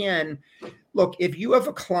 So again, look, if you have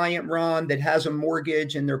a client, Ron, that has a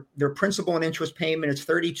mortgage and their principal and interest payment is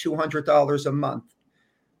 $3,200 a month,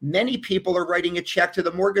 many people are writing a check to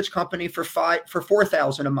the mortgage company for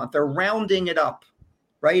 $4,000 a month. They're rounding it up,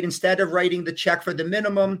 right? Instead of writing the check for the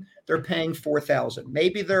minimum, they're paying $4,000.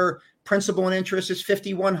 Maybe their principal and interest is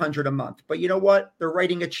 $5,100 a month, but you know what? They're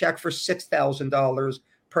writing a check for $6,000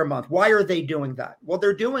 per month. Why are they doing that? Well,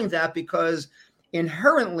 they're doing that because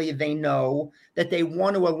inherently they know that they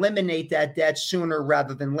want to eliminate that debt sooner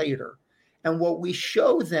rather than later. And what we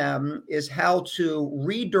show them is how to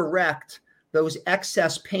redirect those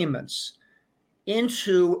excess payments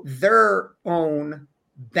into their own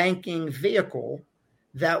banking vehicle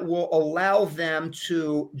that will allow them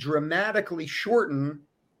to dramatically shorten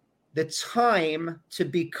the time to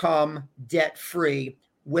become debt-free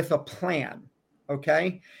with a plan,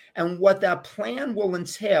 okay? And what that plan will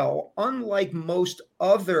entail, unlike most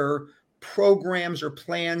other programs or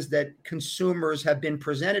plans that consumers have been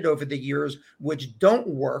presented over the years, which don't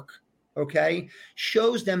work, okay,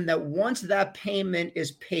 shows them that once that payment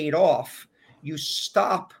is paid off, you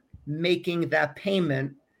stop making that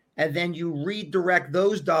payment and then you redirect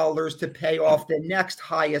those dollars to pay off the next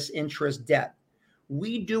highest interest debt.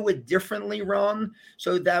 We do it differently, Ron,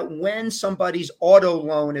 so that when somebody's auto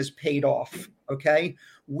loan is paid off, okay,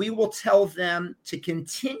 we will tell them to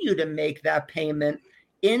continue to make that payment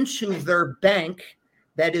into their bank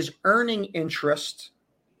that is earning interest,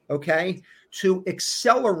 okay, to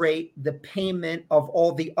accelerate the payment of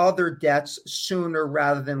all the other debts sooner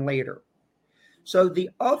rather than later. So the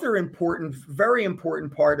other important, very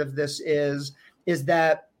important part of this is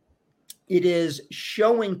that it is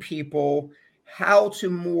showing people how to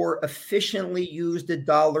more efficiently use the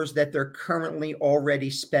dollars that they're currently already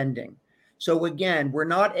spending. So again, we're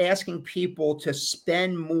not asking people to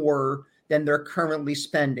spend more than they're currently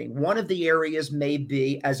spending. One of the areas may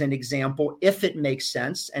be, as an example, if it makes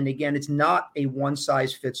sense, and again, it's not a one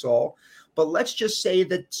size fits all, but let's just say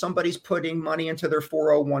that somebody's putting money into their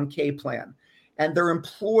 401k plan and their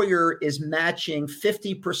employer is matching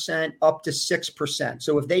 50% up to 6%.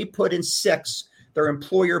 So if they put in 6, their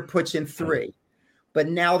employer puts in 3. But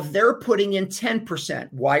now they're putting in 10%.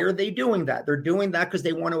 Why are they doing that? They're doing that because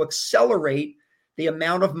they want to accelerate the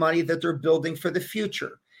amount of money that they're building for the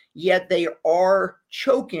future. Yet they are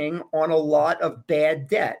choking on a lot of bad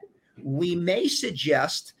debt. We may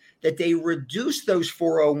suggest that they reduce those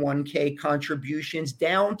 401k contributions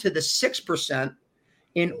down to the 6%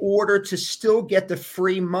 in order to still get the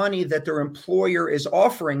free money that their employer is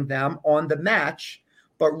offering them on the match,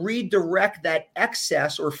 but redirect that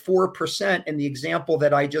excess or 4% in the example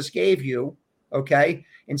that I just gave you, okay?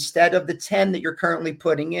 Instead of the 10 that you're currently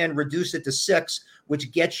putting in, reduce it to 6,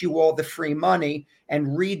 which gets you all the free money,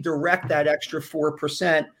 and redirect that extra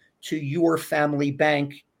 4% to your family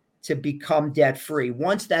bank to become debt-free.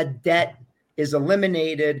 Once that debt is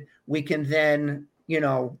eliminated, we can then,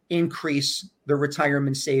 increase the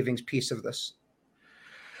retirement savings piece of this.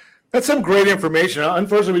 That's some great information.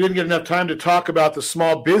 Unfortunately, we didn't get enough time to talk about the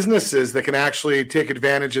small businesses that can actually take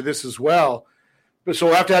advantage of this as well. But so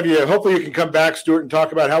we'll have to have you, hopefully you can come back, Stuart, and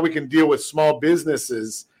talk about how we can deal with small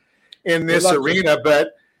businesses in this arena.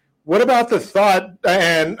 But what about the thought,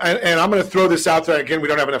 and I'm going to throw this out there, again, we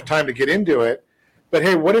don't have enough time to get into it, but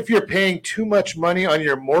hey, what if you're paying too much money on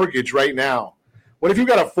your mortgage right now? What if you've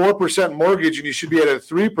got a 4% mortgage and you should be at a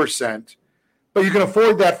 3%, but you can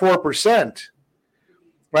afford that 4%?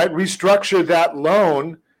 Right? Restructure that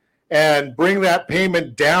loan and bring that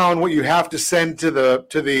payment down, what you have to send to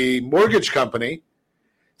the mortgage company,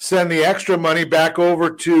 send the extra money back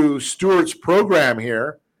over to Stuart's program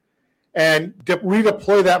here, and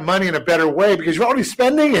redeploy that money in a better way because you're already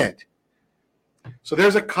spending it. So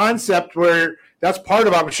there's a concept where that's part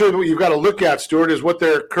of, I'm sure, what you've got to look at, Stuart, is what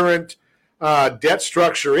their current debt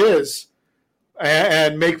structure is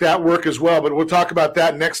and make that work as well. But we'll talk about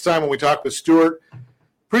that next time when we talk with Stuart.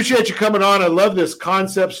 Appreciate you coming on. I love this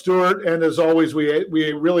concept, Stuart. And as always, we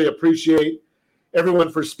really appreciate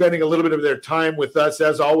everyone for spending a little bit of their time with us.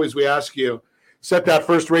 As always, we ask you, set that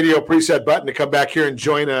first radio preset button to come back here and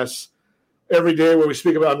join us every day where we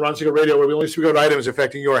speak about Ron Siegel Radio, where we only speak about items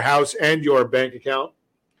affecting your house and your bank account.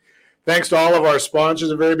 Thanks to all of our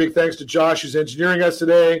sponsors. A very big thanks to Josh, who's engineering us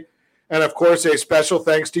today. And, of course, a special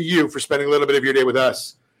thanks to you for spending a little bit of your day with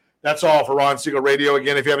us. That's all for Ron Siegel Radio.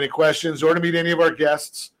 Again, if you have any questions or to meet any of our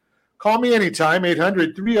guests, Call me anytime,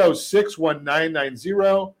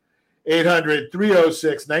 800-306-1990,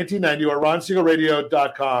 800-306-1990, or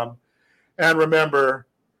RonSiegelRadio.com. And remember,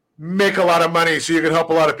 make a lot of money so you can help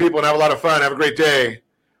a lot of people and have a lot of fun. Have a great day.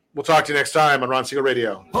 We'll talk to you next time on Ron Siegel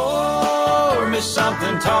Radio. Pour me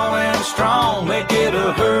something tall and strong. Make it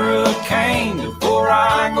a hurricane before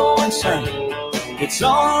I go insane. It's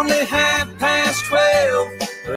only 12:30.